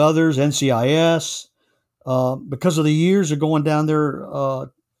 with others, NCIS, because of the years of going down there,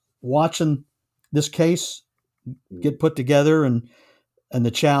 watching this case get put together and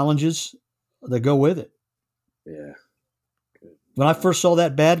the challenges that go with it. Yeah. Good. When I first saw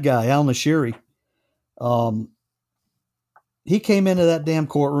that bad guy, Al Nashiri, he came into that damn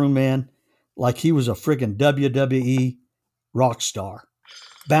courtroom, man, like he was a friggin' WWE rock star.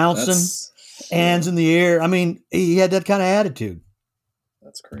 Bouncing, hands in the air. I mean, he had that kind of attitude.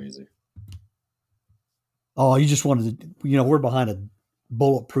 That's crazy. Oh, you just wanted to, we're behind a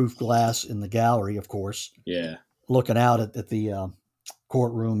bulletproof glass in the gallery, of course. Yeah. Looking out at the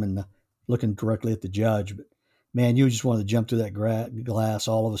courtroom and looking directly at the judge. But, man, you just wanted to jump through that glass.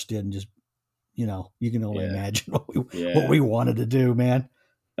 All of us did, and just, you can only imagine what we wanted to do, man.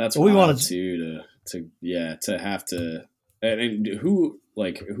 That's what we wanted to have to. And who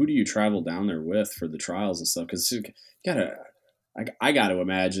do you travel down there with for the trials and stuff? Because I got to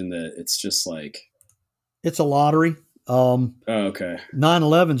imagine that it's just like it's a lottery. Okay.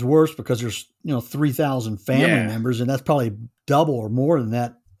 9/11's worse because there's 3,000 family members, and that's probably double or more than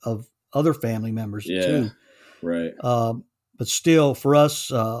that of other family members too. Right. But still, for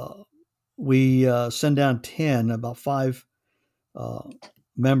us, we send down 10, about 5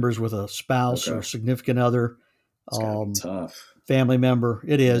 members with a spouse or significant other. It's gotta be tough. Family member.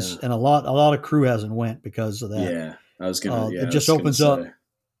 It is. And a lot of crew hasn't went because of that. Yeah. I was going to, it just opens up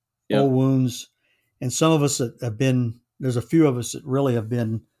old wounds. And some of us that have been, there's a few of us that really have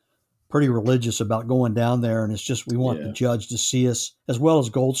been pretty religious about going down there. And it's just, we want the judge to see us, as well as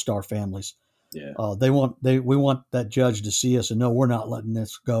Gold Star families. Yeah. We want that judge to see us and know we're not letting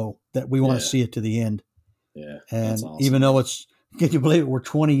this go, that we want to see it to the end. Yeah. And awesome. even though can you believe it? We're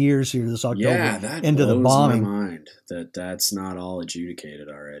 20 years here this October that into the bombing. My mind that's not all adjudicated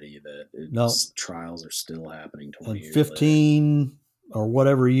already. Trials are still happening 20 years 15 later. Or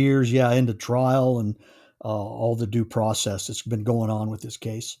whatever years, into trial and all the due process that's been going on with this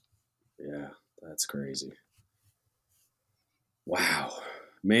case. Yeah, that's crazy. Wow,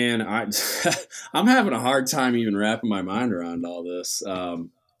 man, I'm having a hard time even wrapping my mind around all this.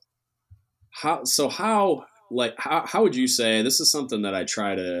 How would you say, this is something that I've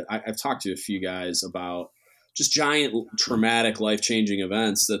talked to a few guys about, just giant traumatic life-changing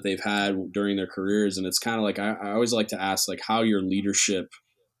events that they've had during their careers. And it's kind of like, I always like to ask how your leadership,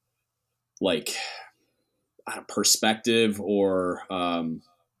 perspective or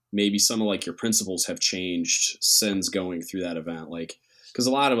maybe some of your principles have changed since going through that event. Because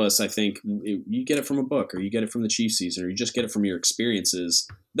a lot of us, I think, you get it from a book, or you get it from the Chief season, or you just get it from your experiences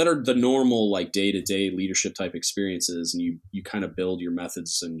that are the normal, day-to-day leadership type experiences, and you kind of build your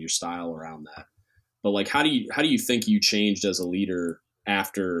methods and your style around that. But how do you think you changed as a leader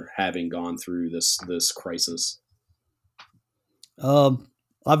after having gone through this crisis?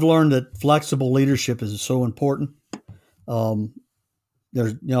 I've learned that flexible leadership is so important.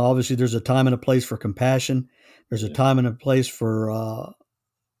 There's obviously there's a time and a place for compassion. There's a time and a place for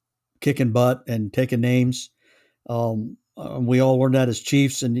kicking butt and taking names. We all learned that as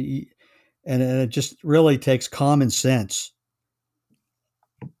chiefs, and it just really takes common sense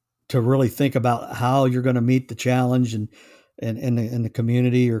to really think about how you're going to meet the challenge and in the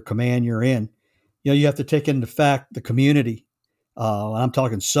community or command you're in. You have to take into fact the community. I'm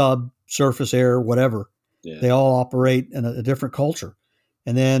talking sub, surface, air, whatever. Yeah. They all operate in a different culture.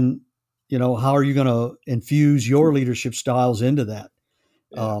 And then, how are you going to infuse your leadership styles into that?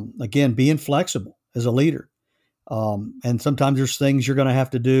 Yeah. Again, being flexible as a leader. And sometimes there's things you're going to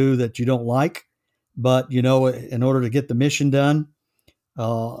have to do that you don't like, but in order to get the mission done,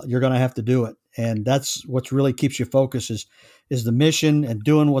 you're going to have to do it. And that's what really keeps you focused is the mission and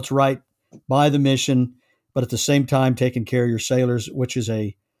doing what's right by the mission, but at the same time taking care of your sailors, which is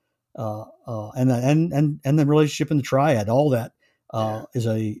and the relationship in the triad, all that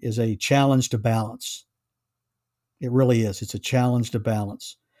is a challenge to balance. It really is. It's a challenge to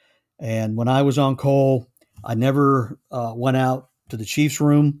balance. And when I was on coal, I never went out to the chief's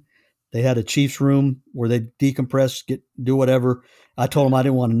room. They had a chief's room where they decompress, do whatever. I told them I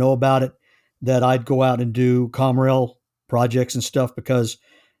didn't want to know about it, that I'd go out and do COMREL projects and stuff because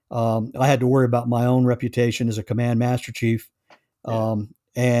I had to worry about my own reputation as a command master chief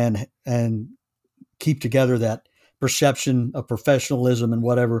and keep together that perception of professionalism and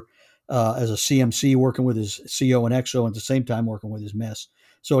whatever as a CMC working with his CO and XO and at the same time working with his mess.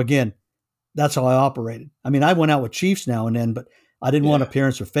 So again, that's how I operated. I mean, I went out with chiefs now and then, but I didn't want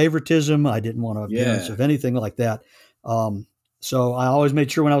appearance of favoritism. I didn't want appearance of anything like that. So I always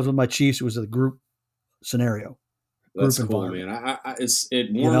made sure when I was with my chiefs, it was a group scenario. That's cool, man.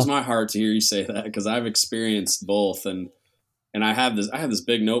 It warms my heart to hear you say that because I've experienced both, and I have this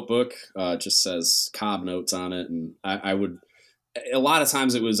big notebook. It just says Cobb notes on it, and I would. A lot of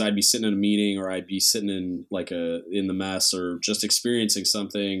times I'd be sitting in a meeting or I'd be sitting in in the mess or just experiencing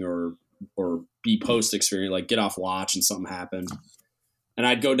something or be post experience, like get off watch and something happened. And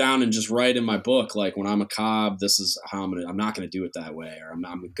I'd go down and just write in my book, like when I'm a Cobb, this is how I'm not going to do it that way, or I'm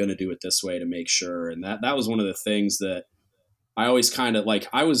going to do it this way to make sure. And that was one of the things that I always kind of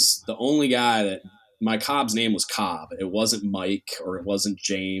I was the only guy that my Cobb's name was Cobb. It wasn't Mike or it wasn't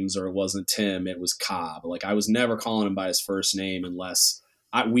James or it wasn't Tim. It was Cobb. I was never calling him by his first name unless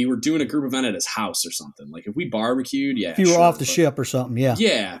we were doing a group event at his house or something. Like if we barbecued, if you were off the ship or something,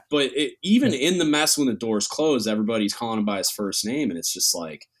 yeah. But even in the mess when the doors closed, everybody's calling him by his first name, and it's just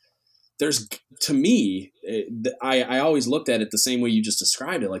I always looked at it the same way you just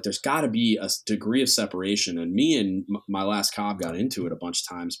described it. Like there's got to be a degree of separation, and me and my last Cobb got into it a bunch of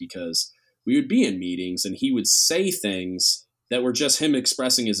times because we would be in meetings and he would say things that were just him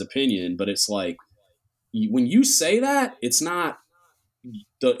expressing his opinion, but it's like when you say that, it's not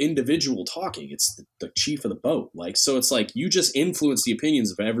the individual talking, it's the chief of the boat. So it's like you just influence the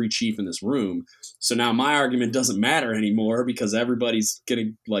opinions of every chief in this room. So now my argument doesn't matter anymore because everybody's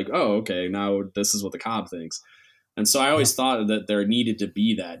getting oh, okay, now this is what the Cobb thinks. And so I always thought that there needed to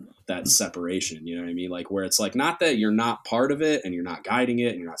be that separation, you know what I mean? Where it's not that you're not part of it and you're not guiding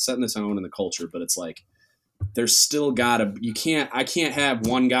it and you're not setting the tone and the culture, but it's there's still I can't have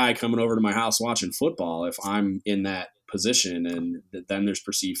one guy coming over to my house watching football if I'm in that position, and then there's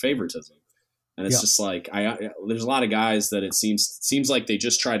perceived favoritism. And it's just there's a lot of guys that it seems like they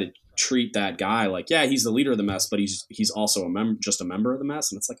just try to treat that guy he's the leader of the mess, but he's also just a member of the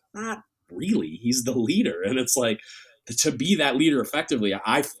mess. And it's not really, he's the leader. And it's to be that leader effectively,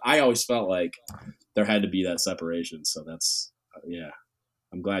 I always felt like there had to be that separation. So that's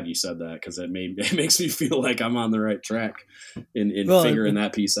I'm glad you said that because it makes me feel like I'm on the right track in figuring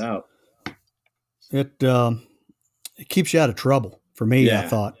that piece out. It keeps you out of trouble for me. I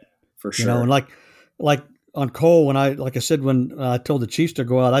thought for sure. And like on coal, when I said, when I told the chiefs to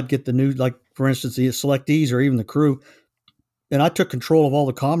go out, I'd get the new, for instance, the selectees or even the crew. And I took control of all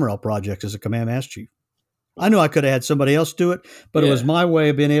the COMREL projects as a command master chief. I knew I could have had somebody else do it, but it was my way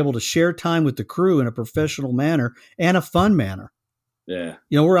of being able to share time with the crew in a professional manner and a fun manner. Yeah.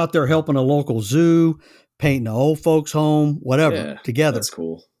 We're out there helping a local zoo, painting an old folks home, whatever, together. That's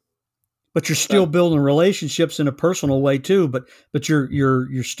cool. But you're still building relationships in a personal way too. But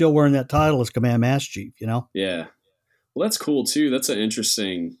you're still wearing that title as command master chief. Yeah. Well, that's cool too. That's an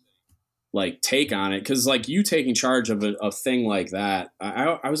interesting take on it because you taking charge of a thing like that.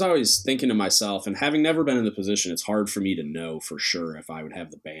 I was always thinking to myself, and having never been in the position, it's hard for me to know for sure if I would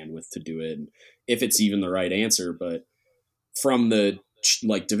have the bandwidth to do it and if it's even the right answer. But from the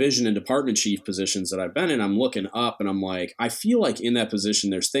division and department chief positions that I've been in, I'm looking up and I'm I feel like in that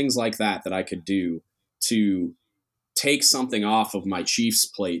position, there's things like that I could do to take something off of my chief's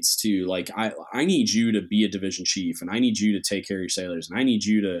plates too. I need you to be a division chief, and I need you to take care of your sailors, and I need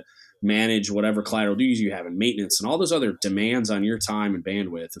you to manage whatever collateral duties you have and maintenance and all those other demands on your time and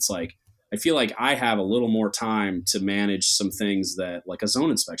bandwidth. It's I feel like I have a little more time to manage some things that like a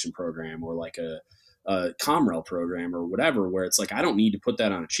zone inspection program or like a Comrel program or whatever, where it's like I don't need to put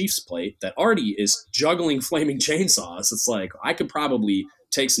that on a Chiefs plate that already is juggling flaming chainsaws. It's like I could probably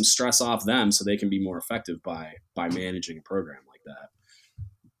take some stress off them so they can be more effective by managing a program like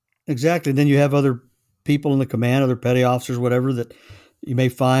that. Exactly. Then you have other people in the command, other petty officers, whatever, that you may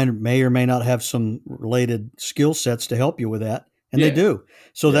find may or may not have some related skill sets to help you with that. And they do.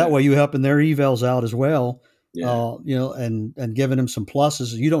 So that way you helping their evals out as well. And giving them some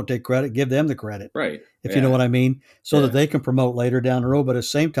pluses. You don't take credit, give them the credit. Right. If you know what I mean, so that they can promote later down the road. But at the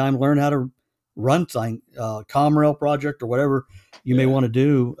same time, learn how to run thing, Comrel project or whatever you may want to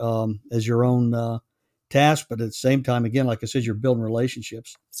do as your own task. But at the same time, again, like I said, you're building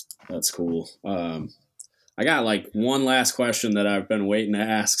relationships. That's cool. I got like one last question that I've been waiting to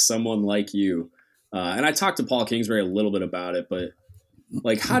ask someone like you. And I talked to Paul Kingsbury a little bit about it, but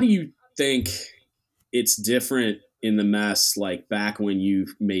like, how do you think it's different in the mess, like back when you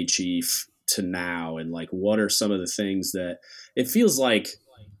made chief to now? And like, what are some of the things that it feels like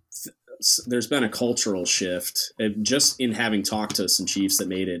there's been a cultural shift just in having talked to some chiefs that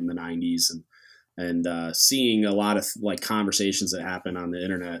made it in the 90s and seeing a lot of like conversations that happen on the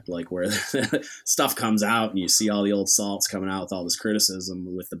internet, like where stuff comes out and you see all the old salts coming out with all this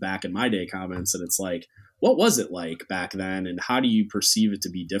criticism with the back in my day comments. And it's like, what was it like back then? And how do you perceive it to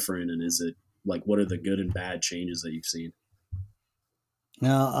be different? And is it like, what are the good and bad changes that you've seen?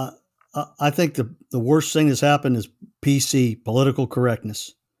 Now, I think the worst thing that's happened is PC, political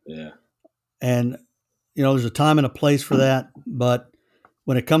correctness. Yeah. And, there's a time and a place for that, but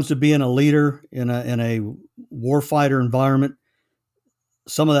when it comes to being a leader in a warfighter environment,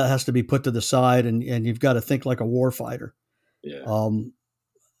 some of that has to be put to the side, and you've got to think like a warfighter. Yeah.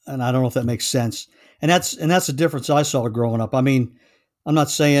 And I don't know if that makes sense. And that's the difference I saw growing up. I mean, I'm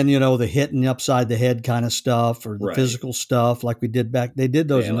not saying, the hitting upside the head kind of stuff or the physical stuff like we did back. They did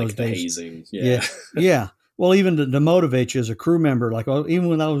those in those days. Hazing. Yeah. Yeah. Well, even to motivate you as a crew member, like even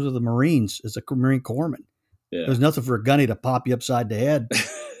when I was with the Marines as a Marine corpsman, there's nothing for a gunny to pop you upside the head,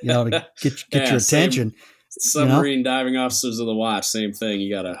 to get your attention. Submarine diving officers of the watch, same thing. You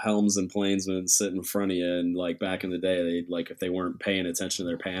got a helms and plainsman sitting in front of you, and like back in the day, they like if they weren't paying attention to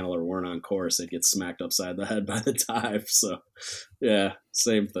their panel or weren't on course, they'd get smacked upside the head by the dive. So, yeah,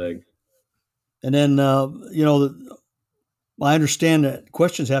 same thing. And then I understand that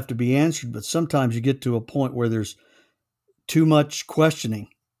questions have to be answered, but sometimes you get to a point where there's too much questioning,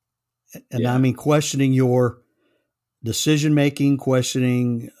 and I mean questioning your decision making,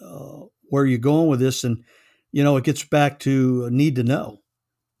 questioning where you're going with this, and it gets back to a need to know.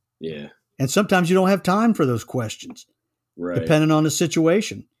 Yeah. And sometimes you don't have time for those questions, depending on the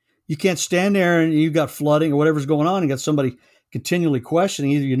situation. You can't stand there and you got flooding or whatever's going on and got somebody continually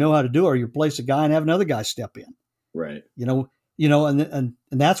questioning. Either you know how to do it or you place a guy and have another guy step in. Right. And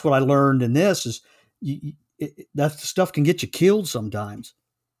that's what I learned in this is that stuff can get you killed sometimes.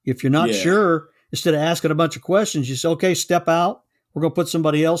 If you're not sure, instead of asking a bunch of questions, you say, okay, step out. We're going to put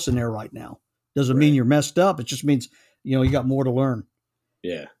somebody else in there right now. Doesn't mean you're messed up. It just means, you got more to learn.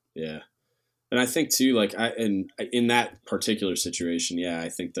 Yeah. Yeah. And I think too, like in that particular situation, I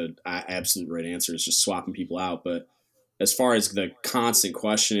think the absolute right answer is just swapping people out. But as far as the constant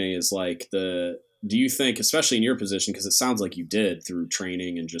questioning is like do you think, especially in your position, because it sounds like you did through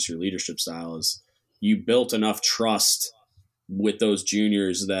training and just your leadership style, is you built enough trust with those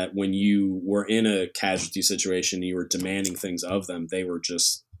juniors that when you were in a casualty situation, you were demanding things of them, they were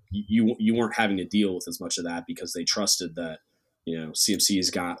just, you weren't having to deal with as much of that because they trusted that,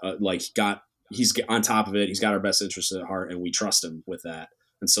 CMC's he's on top of it. He's got our best interests at heart and we trust him with that.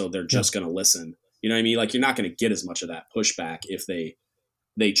 And so they're just going to listen. You know what I mean? Like you're not going to get as much of that pushback if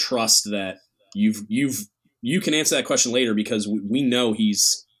they trust that you can answer that question later because we know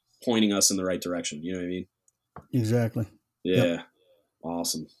he's pointing us in the right direction. You know what I mean? Exactly. Yeah. Yep.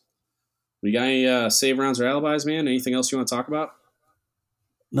 Awesome. We got any save rounds or alibis, man? Anything else you want to talk about?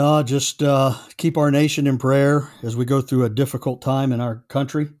 No, just keep our nation in prayer as we go through a difficult time in our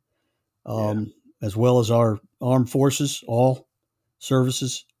country, as well as our armed forces, all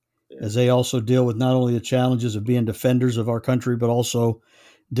services, as they also deal with not only the challenges of being defenders of our country, but also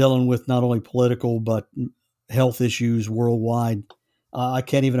dealing with not only political, but health issues worldwide. I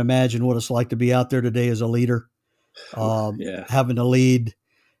can't even imagine what it's like to be out there today as a leader, having to lead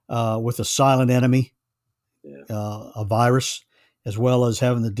with a silent enemy, a virus, as well as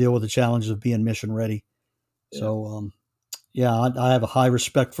having to deal with the challenges of being mission ready. Yeah. So, I have a high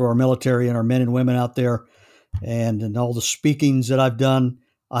respect for our military and our men and women out there. And in all the speakings that I've done,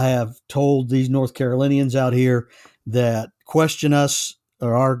 I have told these North Carolinians out here that question us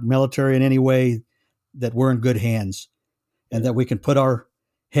or our military in any way, that we're in good hands, and that we can put our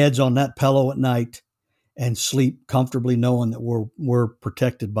heads on that pillow at night and sleep comfortably, knowing that we're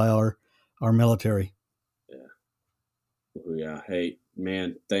protected by our military. Yeah. Hey,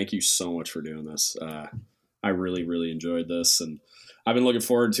 man, thank you so much for doing this. I really, really enjoyed this, and I've been looking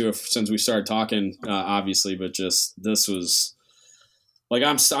forward to it since we started talking, obviously, but just, this was like,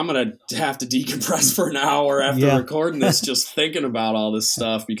 I'm going to have to decompress for an hour after recording this, just thinking about all this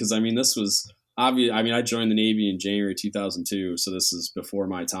stuff, because I mean, this was obvious. I mean, I joined the Navy in January 2002. So this is before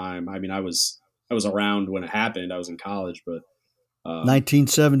my time. I mean, I was around when it happened. I was in college, but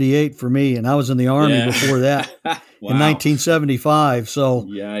 1978 for me, and I was in the Army before that. In 1975, so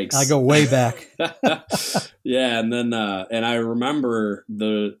yikes. I go way back. Yeah, and then and I remember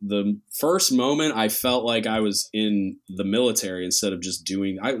the first moment I felt like I was in the military instead of just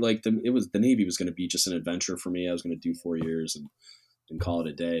doing. The Navy was going to be just an adventure for me. I was going to do 4 years and call it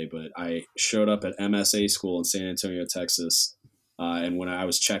a day. But I showed up at MSA school in San Antonio, Texas, and when I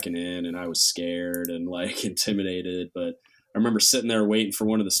was checking in, and I was scared and like intimidated, but I remember sitting there waiting for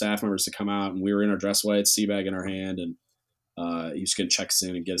one of the staff members to come out, and we were in our dress whites, sea bag in our hand, and he was going to check us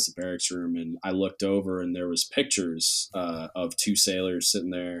in and get us a barracks room. And I looked over, and there was pictures of 2 sailors sitting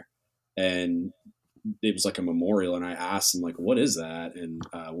there, and it was like a memorial. And I asked him, like, what is that? And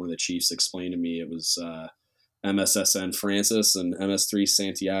one of the chiefs explained to me it was MSSN Francis and MS3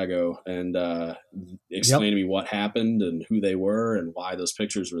 Santiago, and explained to me what happened and who they were and why those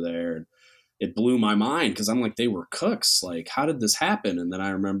pictures were there. And it blew my mind, because I'm like, they were cooks. Like, how did this happen? And then I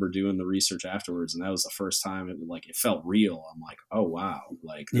remember doing the research afterwards, and that was the first time it felt real. I'm like, oh wow,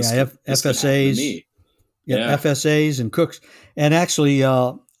 like this FSAs, me. FSAs and cooks. And actually,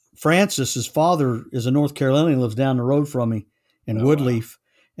 Francis's father is a North Carolinian, lives down the road from me in Woodleaf,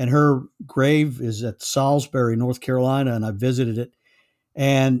 and her grave is at Salisbury, North Carolina, and I visited it.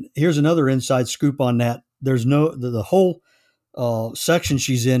 And here's another inside scoop on that: there's the whole section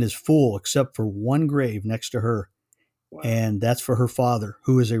she's in is full except for one grave next to her. Wow. And that's for her father,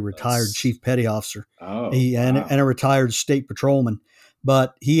 who is a retired chief petty officer and a retired state patrolman.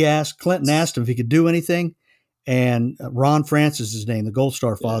 But Clinton asked him if he could do anything, and Ron Francis, his name, the Gold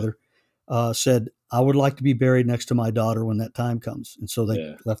Star father, said, I would like to be buried next to my daughter when that time comes. And so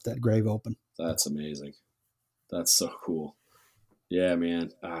they left that grave open. That's amazing. That's so cool. Yeah,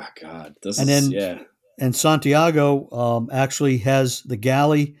 man. Oh God. And Santiago actually has the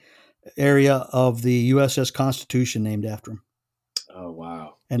galley area of the USS Constitution named after him. Oh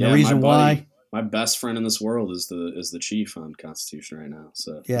wow! And the reason why my best friend in this world is the chief on Constitution right now.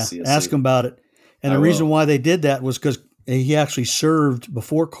 So ask him about it. And the reason why they did that was because he actually served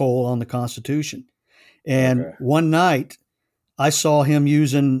before Cole on the Constitution. And one night, I saw him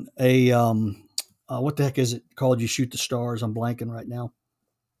using a what the heck is it called? You shoot the stars. I'm blanking right now.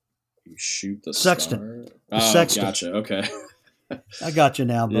 You shoot the sextant. The sextant. Gotcha. Okay. I got you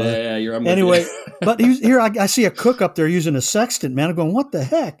now, bud. Yeah, you're. Anyway, but here I see a cook up there using a sextant. Man, I'm going, what the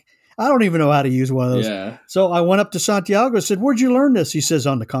heck? I don't even know how to use one of those. Yeah. So I went up to Santiago and said, "Where'd you learn this?" He says,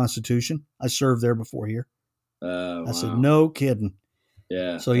 "On the Constitution. I served there before here." I said, "No kidding."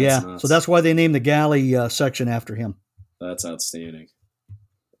 Yeah. So so that's why they named the galley section after him. That's outstanding.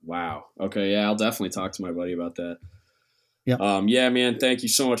 Wow. Okay. Yeah, I'll definitely talk to my buddy about that. Yeah. Yeah, man. Thank you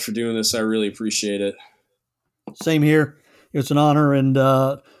so much for doing this. I really appreciate it. Same here. It's an honor. And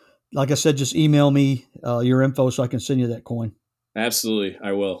like I said, just email me your info so I can send you that coin. Absolutely.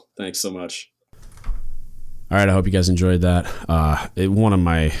 I will. Thanks so much. All right. I hope you guys enjoyed that. One of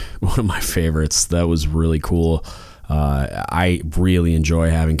my favorites. That was really cool. I really enjoy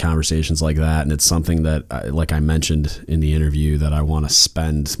having conversations like that. And it's something that, like I mentioned in the interview, that I want to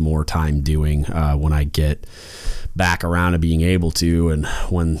spend more time doing when I get back around to being able to, and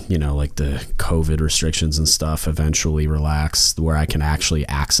when, like the COVID restrictions and stuff eventually relax, where I can actually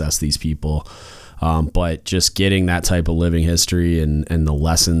access these people. But just getting that type of living history and the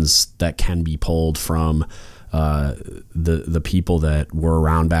lessons that can be pulled from the people that were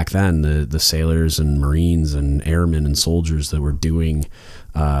around back then, the sailors and Marines and airmen and soldiers that were doing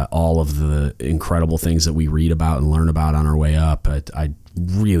all of the incredible things that we read about and learn about on our way up. I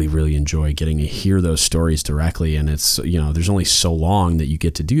really, really enjoy getting to hear those stories directly. And it's, there's only so long that you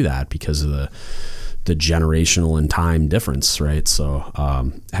get to do that because of the generational and time difference, right? So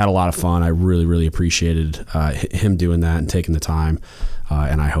had a lot of fun. I really, really appreciated him doing that and taking the time.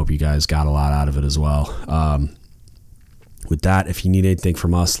 And I hope you guys got a lot out of it as well. With that, if you need anything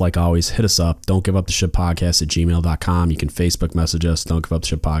from us, like always, hit us up. Don't Give Up the Ship Podcast at gmail.com. You can Facebook message us, Don't Give Up the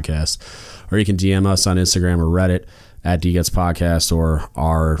Ship Podcast, or you can DM us on Instagram or Reddit at DGuts Podcast, or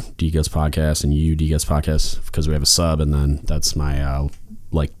our DGuts Podcast and you DGuts Podcast, because we have a sub, and then that's my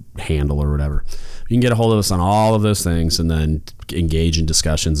like handle or whatever. You can get a hold of us on all of those things and then engage in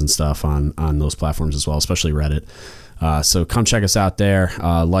discussions and stuff on those platforms as well, especially Reddit. So come check us out there.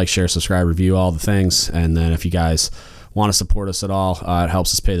 Like, share, subscribe, review, all the things. And then if you guys want to support us at all, it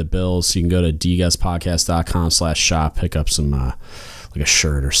helps us pay the bills. You can go to dguspodcast.com/shop, pick up some like a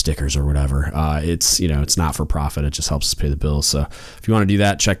shirt or stickers or whatever. It's not for profit. It just helps us pay the bills. So if you want to do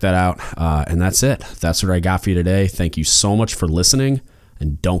that, check that out. And that's it. That's what I got for you today. Thank you so much for listening,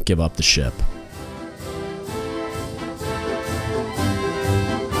 and don't give up the ship.